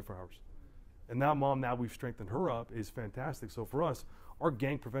there 24 hours. And that mom, now we've strengthened her up, is fantastic. So for us, our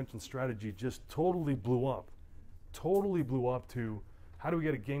gang prevention strategy just totally blew up. Totally blew up to, how do we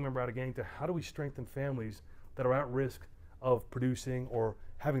get a gang member out of gang, to how do we strengthen families that are at risk of producing or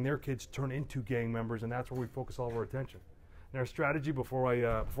having their kids turn into gang members, and that's where we focus all of our attention. And our strategy, before I get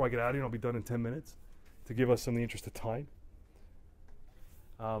out of here, and I'll be done in 10 minutes, to give us some of the interest of time.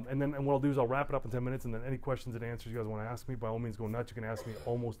 And what I'll do is I'll wrap it up in 10 minutes, and then any questions and answers you guys want to ask me, by all means go nuts. You can ask me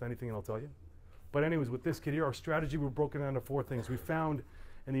almost anything and I'll tell you. But anyways, with this kid here, our strategy, we're broken down into 4 things. We found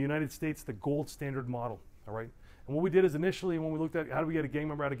in the United States the gold standard model, all right? And what we did is, initially when we looked at how do we get a gang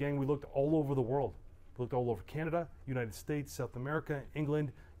member out of gang, we looked all over the world. We looked all over Canada, United States, South America,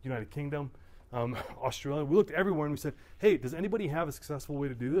 England, United Kingdom, Australia. We looked everywhere and we said, hey, does anybody have a successful way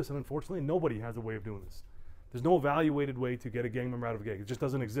to do this? And unfortunately, nobody has a way of doing this. There's no evaluated way to get a gang member out of a gang. It just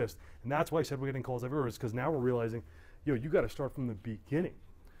doesn't exist. And that's why I said we're getting calls everywhere, is because now we're realizing, yo, you got to start from the beginning.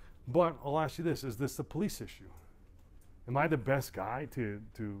 But I'll ask you this, is this a police issue? Am I the best guy to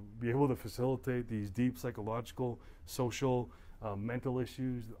be able to facilitate these deep psychological, social, mental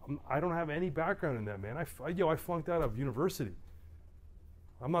issues? I don't have any background in that, man. I flunked out of university.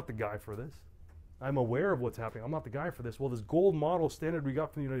 I'm not the guy for this. I'm aware of what's happening. I'm not the guy for this. Well, this gold model standard we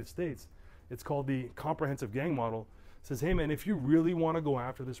got from the United States, it's called the comprehensive gang model, says, hey man, if you really want to go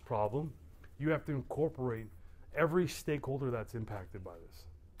after this problem, you have to incorporate every stakeholder that's impacted by this.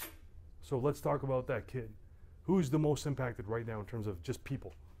 So let's talk about that kid. Who's the most impacted right now in terms of just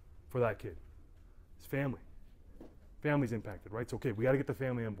people for that kid? His family. Family's impacted, right? So okay, we got to get the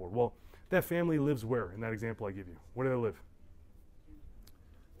family on board. Well, that family lives where in that example I give you? Where do they live?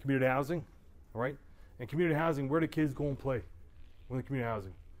 Community housing, all right? And community housing, where do kids go and play? When the community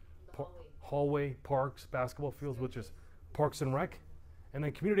housing? Hallway, parks, basketball fields, which is Parks and Rec. And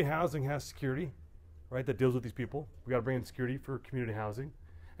then community housing has security, right, that deals with these people. We got to bring in security for community housing.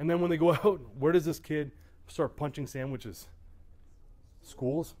 And then when they go out, where does this kid start punching sandwiches?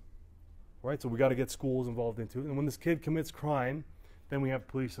 Schools, right? So we got to get schools involved into it. And when this kid commits crime, then we have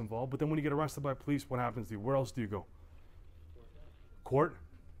police involved. But then when you get arrested by police, what happens to you? Where else do you go? Court,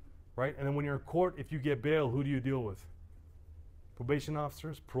 right? And then when you're in court, if you get bail, who do you deal with? Probation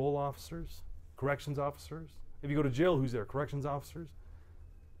officers, parole officers, corrections officers. If you go to jail, who's there? Corrections officers,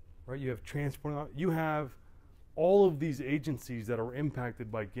 right? You have transport. You have all of these agencies that are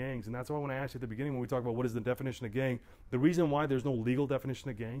impacted by gangs, and that's why when I asked you at the beginning, when we talk about what is the definition of gang, the reason why there's no legal definition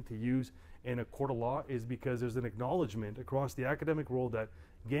of gang to use in a court of law is because there's an acknowledgement across the academic world that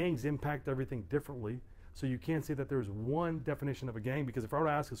gangs impact everything differently. So you can't say that there's one definition of a gang, because if I were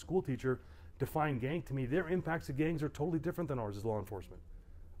to ask a school teacher, define gang to me, their impacts of gangs are totally different than ours as law enforcement.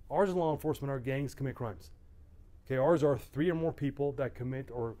 Ours as law enforcement, our gangs commit crimes. Okay, ours are 3 or more people that commit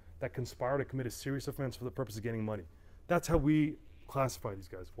or that conspire to commit a serious offense for the purpose of getting money. That's how we classify these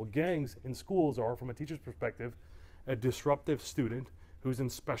guys. Well, gangs in schools are, from a teacher's perspective, a disruptive student who's in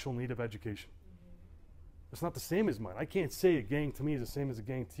special need of education. It's not the same as mine. I can't say a gang to me is the same as a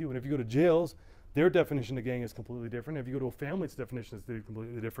gang to you. And if you go to jails, their definition of gang is completely different. If you go to a family, its definition is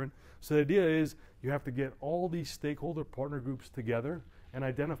completely different. So the idea is you have to get all these stakeholder partner groups together and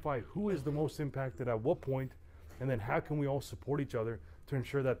identify who is the most impacted at what point, and then how can we all support each other to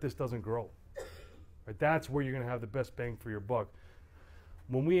ensure that this doesn't grow. Right? That's where you're going to have the best bang for your buck.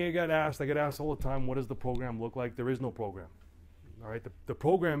 When I get asked all the time, what does the program look like? There is no program. All right, the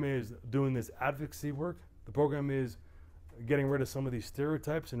program is doing this advocacy work. The program is getting rid of some of these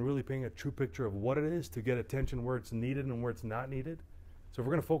stereotypes and really painting a true picture of what it is to get attention where it's needed and where it's not needed. So if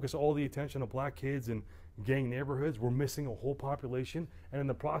we're going to focus all the attention on black kids in gang neighborhoods, we're missing a whole population. And in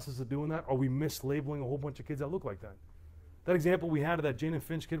the process of doing that, are we mislabeling a whole bunch of kids that look like that? That example we had of that Jane and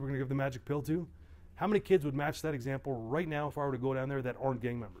Finch kid we're going to give the magic pill to, how many kids would match that example right now if I were to go down there that aren't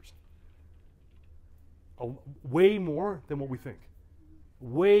gang members? Way more than what we think.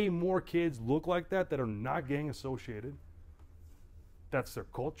 Way more kids look like that are not gang associated. That's their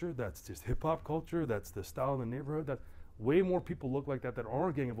culture. That's just hip hop culture. That's the style of the neighborhood. That way more people look like that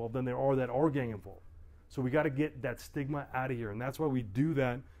aren't gang involved than there are that are gang involved. So we got to get that stigma out of here. And that's why we do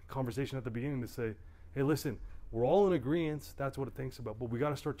that conversation at the beginning to say, hey, listen, we're all in agreement. That's what it thinks about. But we got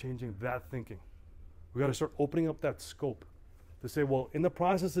to start changing that thinking. We got to start opening up that scope to say, well, in the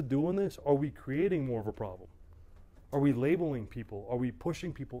process of doing this, are we creating more of a problem? Are we labeling people? Are we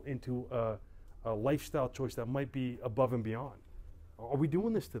pushing people into a lifestyle choice that might be above and beyond? Are we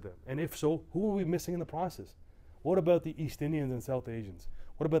doing this to them? And if so, who are we missing in the process? What about the East Indians and South Asians?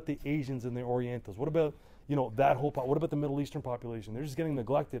 What about the Asians and the Orientals? What about, that whole what about the Middle Eastern population? They're just getting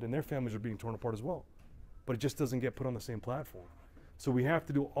neglected and their families are being torn apart as well. But it just doesn't get put on the same platform. So we have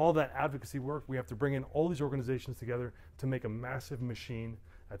to do all that advocacy work. We have to bring in all these organizations together to make a massive machine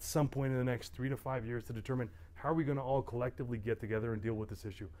at some point in the next 3 to 5 years to determine how are we going to all collectively get together and deal with this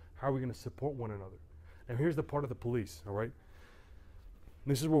issue? How are we going to support one another? And here's the part of the police, all right?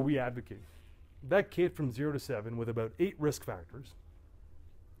 This is where we advocate. That kid from 0 to 7 with about 8 risk factors,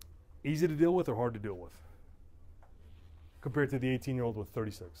 easy to deal with or hard to deal with? Compared to the 18-year-old with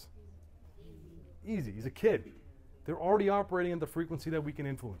 36. Easy. He's a kid. They're already operating at the frequency that we can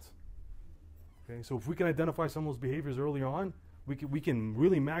influence. Okay, so if we can identify some of those behaviors early on, we can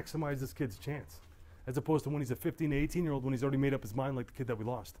really maximize this kid's chance, as opposed to when he's a 15 to 18-year-old when he's already made up his mind like the kid that we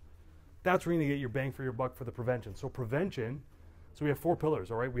lost. That's where you're going to get your bang for your buck for the prevention. So prevention, so we have 4 pillars,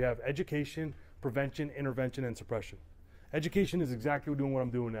 all right? We have education, prevention, intervention, and suppression. Education is exactly doing what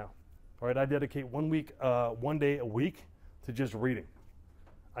I'm doing now. All right, I dedicate 1 day a week to just reading.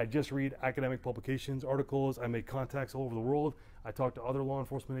 I just read academic publications, articles. I make contacts all over the world. I talk to other law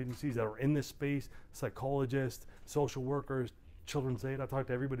enforcement agencies that are in this space, psychologists, social workers, children's aid. I talk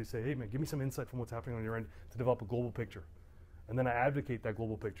to everybody, say, hey man, give me some insight from what's happening on your end to develop a global picture. And then I advocate that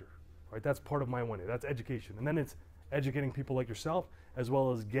global picture. Right? That's part of my 1 day. That's education. And then it's educating people like yourself, as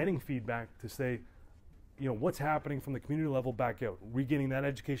well as getting feedback to say, what's happening from the community level back out, regaining that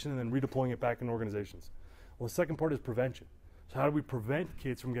education and then redeploying it back in organizations. Well, the second part is prevention. So how do we prevent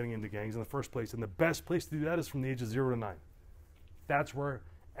kids from getting into gangs in the first place? And the best place to do that is from the age of 0 to 9. That's where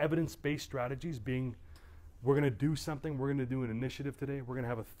evidence-based strategies being, we're going to do something, we're going to do an initiative today, we're going to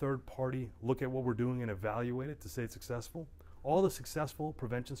have a third party look at what we're doing and evaluate it to say it's successful. All the successful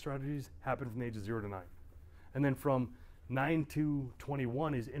prevention strategies happen from the age of 0 to 9. And then from 9 to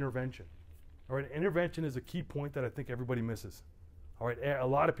 21 is intervention. All right, intervention is a key point that I think everybody misses. All right, a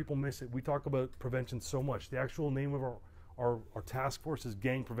lot of people miss it. We talk about prevention so much. The actual name of our task force is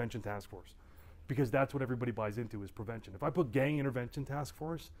Gang Prevention Task Force, because that's what everybody buys into is prevention. If I put Gang Intervention Task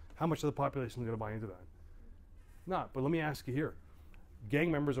Force, how much of the population is going to buy into that? Not, but let me ask you here. Gang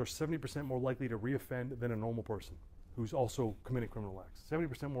members are 70% more likely to reoffend than a normal person who's also committing criminal acts.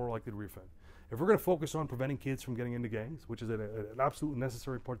 70% more likely to reoffend. If we're going to focus on preventing kids from getting into gangs, which is an absolute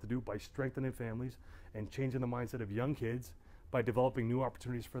necessary part to do by strengthening families and changing the mindset of young kids by developing new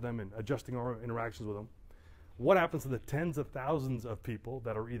opportunities for them and adjusting our interactions with them, what happens to the tens of thousands of people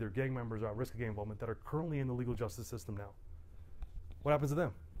that are either gang members or at risk of gang involvement that are currently in the legal justice system now? What happens to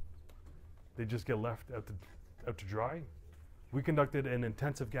them? They just get left out to dry? We conducted an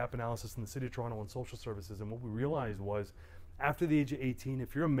intensive gap analysis in the City of Toronto on social services, and what we realized was after the age of 18,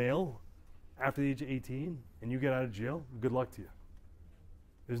 if you're a male, after the age of 18 and you get out of jail, good luck to you.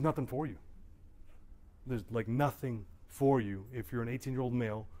 There's nothing for you. There's like nothing for you if you're an 18-year-old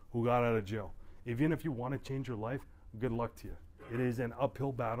male who got out of jail. Even if you want to change your life, good luck to you. It is an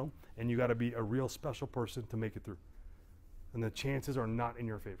uphill battle, and you got to be a real special person to make it through. And the chances are not in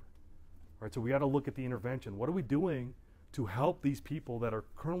your favor. All right, so we got to look at the intervention. What are we doing to help these people that are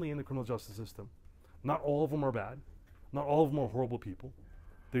currently in the criminal justice system? Not all of them are bad. Not all of them are horrible people.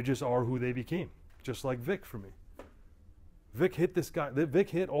 They just are who they became, just like Vic for me. Vic hit this guy. Vic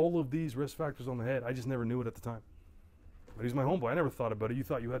hit all of these risk factors on the head. I just never knew it at the time. But he's my homeboy. I never thought about it. You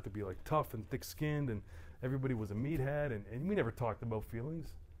thought you had to be like tough and thick-skinned, and everybody was a meathead, and we never talked about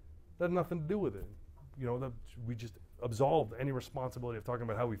feelings. That had nothing to do with it. We just absolved any responsibility of talking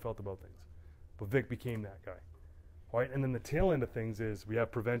about how we felt about things. But Vic became that guy. All right, and then the tail end of things is we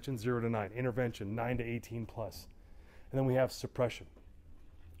have prevention, 0 to 9, intervention, 9 to 18 plus. And then we have suppression,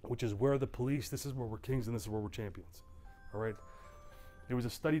 which is where the police, this is where we're kings and this is where we're champions. All right. There was a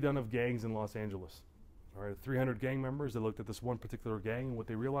study done of gangs in Los Angeles. All right, 300 gang members. They looked at this one particular gang, and what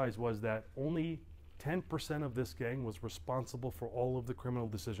they realized was that only 10% of this gang was responsible for all of the criminal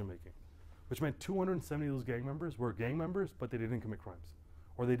decision making, which meant 270 of those gang members were gang members, but they didn't commit crimes,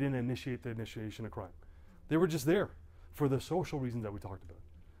 or they didn't initiate the initiation of crime. They were just there for the social reasons that we talked about,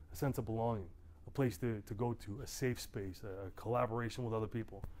 a sense of belonging, a place to go to, a safe space, a collaboration with other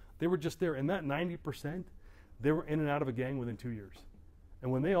people. They were just there, and that 90%, they were in and out of a gang within 2 years.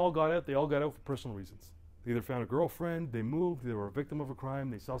 And when they all got out for personal reasons. They either found a girlfriend, they moved, they were a victim of a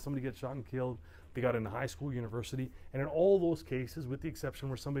crime, they saw somebody get shot and killed, they got into high school, university, and in all those cases, with the exception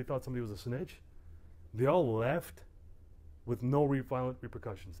where somebody thought somebody was a snitch, they all left with no violent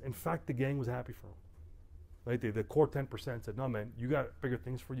repercussions. In fact, the gang was happy for them. Right? The core 10% said, no man, you got bigger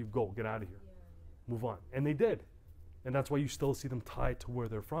things for you, go, get out of here. Move on. And they did. And that's why you still see them tied to where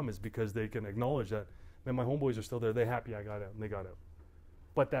they're from, is because they can acknowledge that, man, my homeboys are still there, they're happy I got out, and they got out.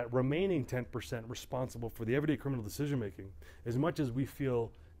 But that remaining 10% responsible for the everyday criminal decision making, as much as we feel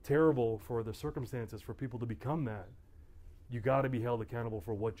terrible for the circumstances for people to become that, you got to be held accountable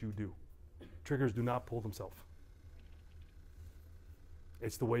for what you do. Triggers do not pull themselves.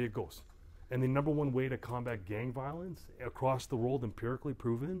 It's the way it goes. And the number one way to combat gang violence across the world, empirically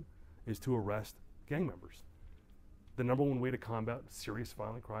proven, is to arrest gang members. The number one way to combat serious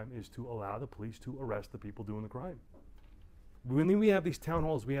violent crime is to allow the police to arrest the people doing the crime. When we have these town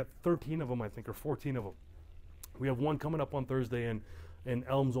halls, we have 13 of them, I think, or 14 of them. We have one coming up on Thursday in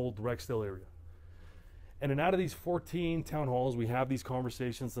Elms Old Rexdale area. And out of these 14 town halls, we have these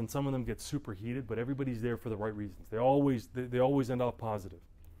conversations, and some of them get super heated, but everybody's there for the right reasons. They always end up positive.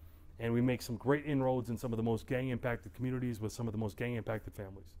 And we make some great inroads in some of the most gang-impacted communities with some of the most gang-impacted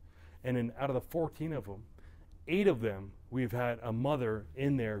families. And out of the 14 of them, 8 of them, we've had a mother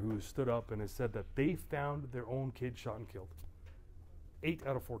in there who stood up and has said that they found their own kid shot and killed. 8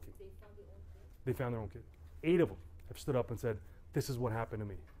 out of 14. They found their own kid. 8 of them have stood up and said, this is what happened to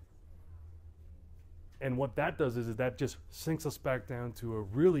me. And what that does is that just sinks us back down to a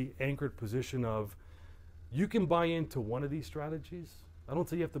really anchored position of, you can buy into one of these strategies. I don't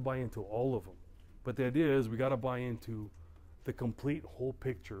say you have to buy into all of them, but the idea is we got to buy into the complete whole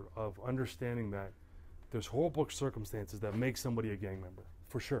picture of understanding that there's horrible circumstances that make somebody a gang member,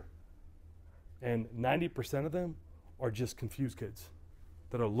 for sure. And 90% of them are just confused kids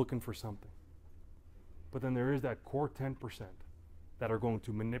that are looking for something. But then there is that core 10% that are going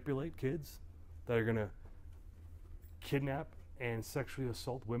to manipulate kids, that are going to kidnap and sexually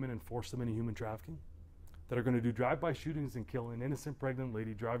assault women and force them into human trafficking, that are going to do drive-by shootings and kill an innocent pregnant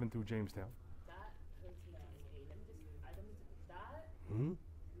lady driving through Jamestown. That hurts me. Let me just, that, Mm-hmm.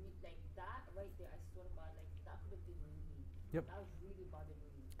 like that right there, I swear to God, like that could have been me. Yep. That really bothered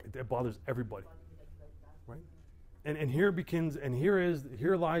me. It bothers everybody. It bothered me like that. Right? And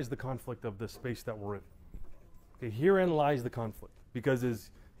here lies the conflict of the space that we're in. Okay, herein lies the conflict. Because as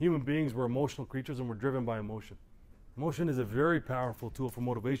human beings, we're emotional creatures and we're driven by emotion. Emotion is a very powerful tool for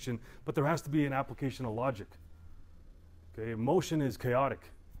motivation, but there has to be an application of logic. Okay, emotion is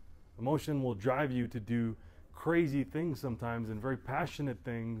chaotic. Emotion will drive you to do crazy things sometimes and very passionate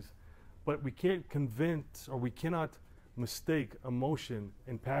things, but we can't convince, or we cannot mistake emotion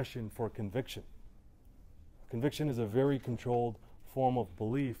and passion for conviction. Conviction is a very controlled form of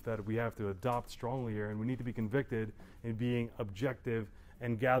belief that we have to adopt strongly here, and we need to be convicted in being objective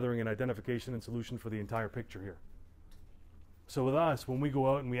and gathering an identification and solution for the entire picture here. So with us, when we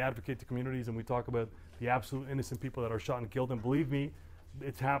go out and we advocate to communities and we talk about the absolute innocent people that are shot and killed, and believe me,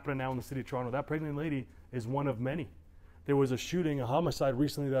 it's happening now in the city of Toronto. That pregnant lady is one of many. There was a shooting, a homicide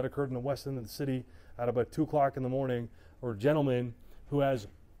recently that occurred in the west end of the city at about 2 o'clock in the morning, or a gentleman who has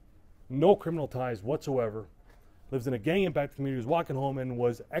no criminal ties whatsoever, lives in a gang-impacted community, was walking home and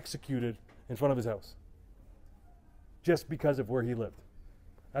was executed in front of his house just because of where he lived.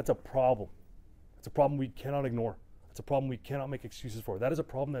 That's a problem. It's a problem we cannot ignore. It's a problem we cannot make excuses for. That is a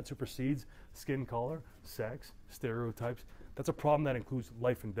problem that supersedes skin color, sex, stereotypes. That's a problem that includes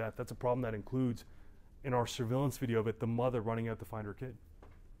life and death. That's a problem that includes, in our surveillance video of it, the mother running out to find her kid.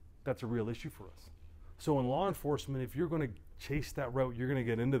 That's a real issue for us. So in law enforcement, if you're going to chase that route, you're going to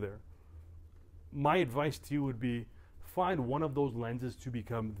get into there. My advice to you would be, find one of those lenses to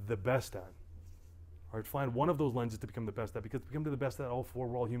become the best at. All right, find one of those lenses to become the best at, because to become the best at all four,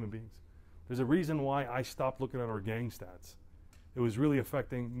 we're all human beings. There's a reason why I stopped looking at our gang stats. It was really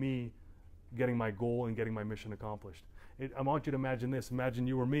affecting me getting my goal and getting my mission accomplished. I want you to imagine this. Imagine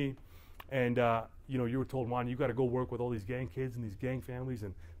you were me, and you were told, Juan, you got to go work with all these gang kids and these gang families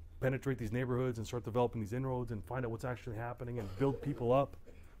and penetrate these neighborhoods and start developing these inroads and find out what's actually happening and build people up.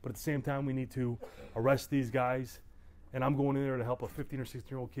 But at the same time, we need to arrest these guys and I'm going in there to help a 15 or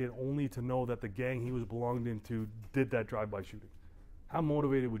 16-year-old kid only to know that the gang he was belonged into did that drive-by shooting. How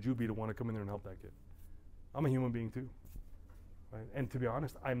motivated would you be to want to come in there and help that kid? I'm a human being too, right? And to be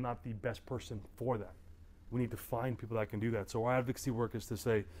honest, I'm not the best person for that. We need to find people that can do that. So our advocacy work is to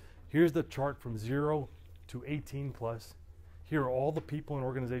say, here's the chart from 0 to 18 plus. Here are all the people and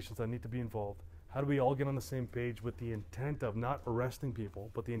organizations that need to be involved. How do we all get on the same page with the intent of not arresting people,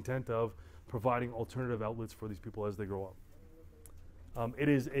 but the intent of providing alternative outlets for these people as they grow up? It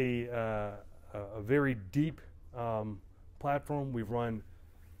is a very deep platform. We've run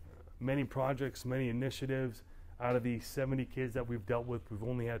many projects, many initiatives. Out of the 70 kids that we've dealt with, we've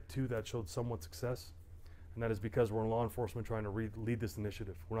only had 2 that showed somewhat success. And that is because we're in law enforcement trying to lead this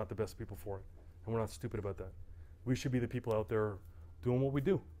initiative. We're not the best people for it, and we're not stupid about that. We should be the people out there doing what we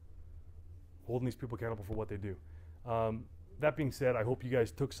do, holding these people accountable for what they do. That being said, I hope you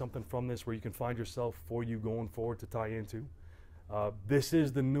guys took something from this where you can find yourself for you going forward to tie into. This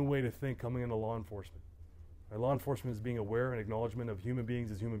is the new way to think coming into law enforcement. Law enforcement is being aware and acknowledgement of human beings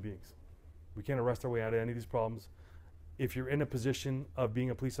as human beings. We can't arrest our way out of any of these problems. If you're in a position of being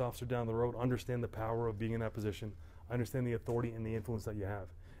a police officer down the road, understand the power of being in that position. Understand the authority and the influence that you have.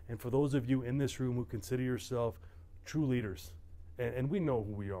 And for those of you in this room who consider yourself true leaders, and we know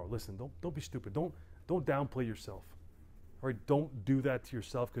who we are. Listen, don't be stupid. Don't downplay yourself. All right, don't do that to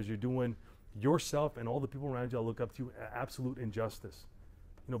yourself, because you're doing yourself and all the people around you that look up to you absolute injustice.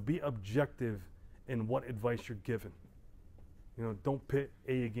 You know, be objective in what advice you're given. You know, don't pit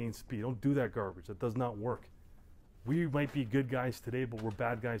A against B. Don't do that garbage. That does not work. We might be good guys today, but we're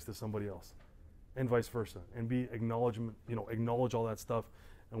bad guys to somebody else, and vice versa. And be acknowledgement. You know, acknowledge all that stuff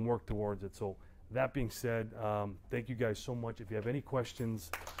and work towards it. So that being said, thank you guys so much. If you have any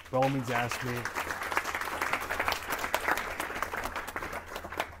questions, by all means ask me.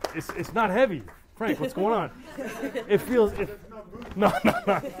 It's not heavy. Frank, what's going on? It feels... No.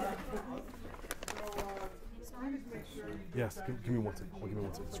 Yes, give me one second. Give me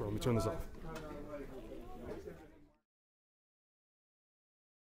one second. Sorry, let me turn this off.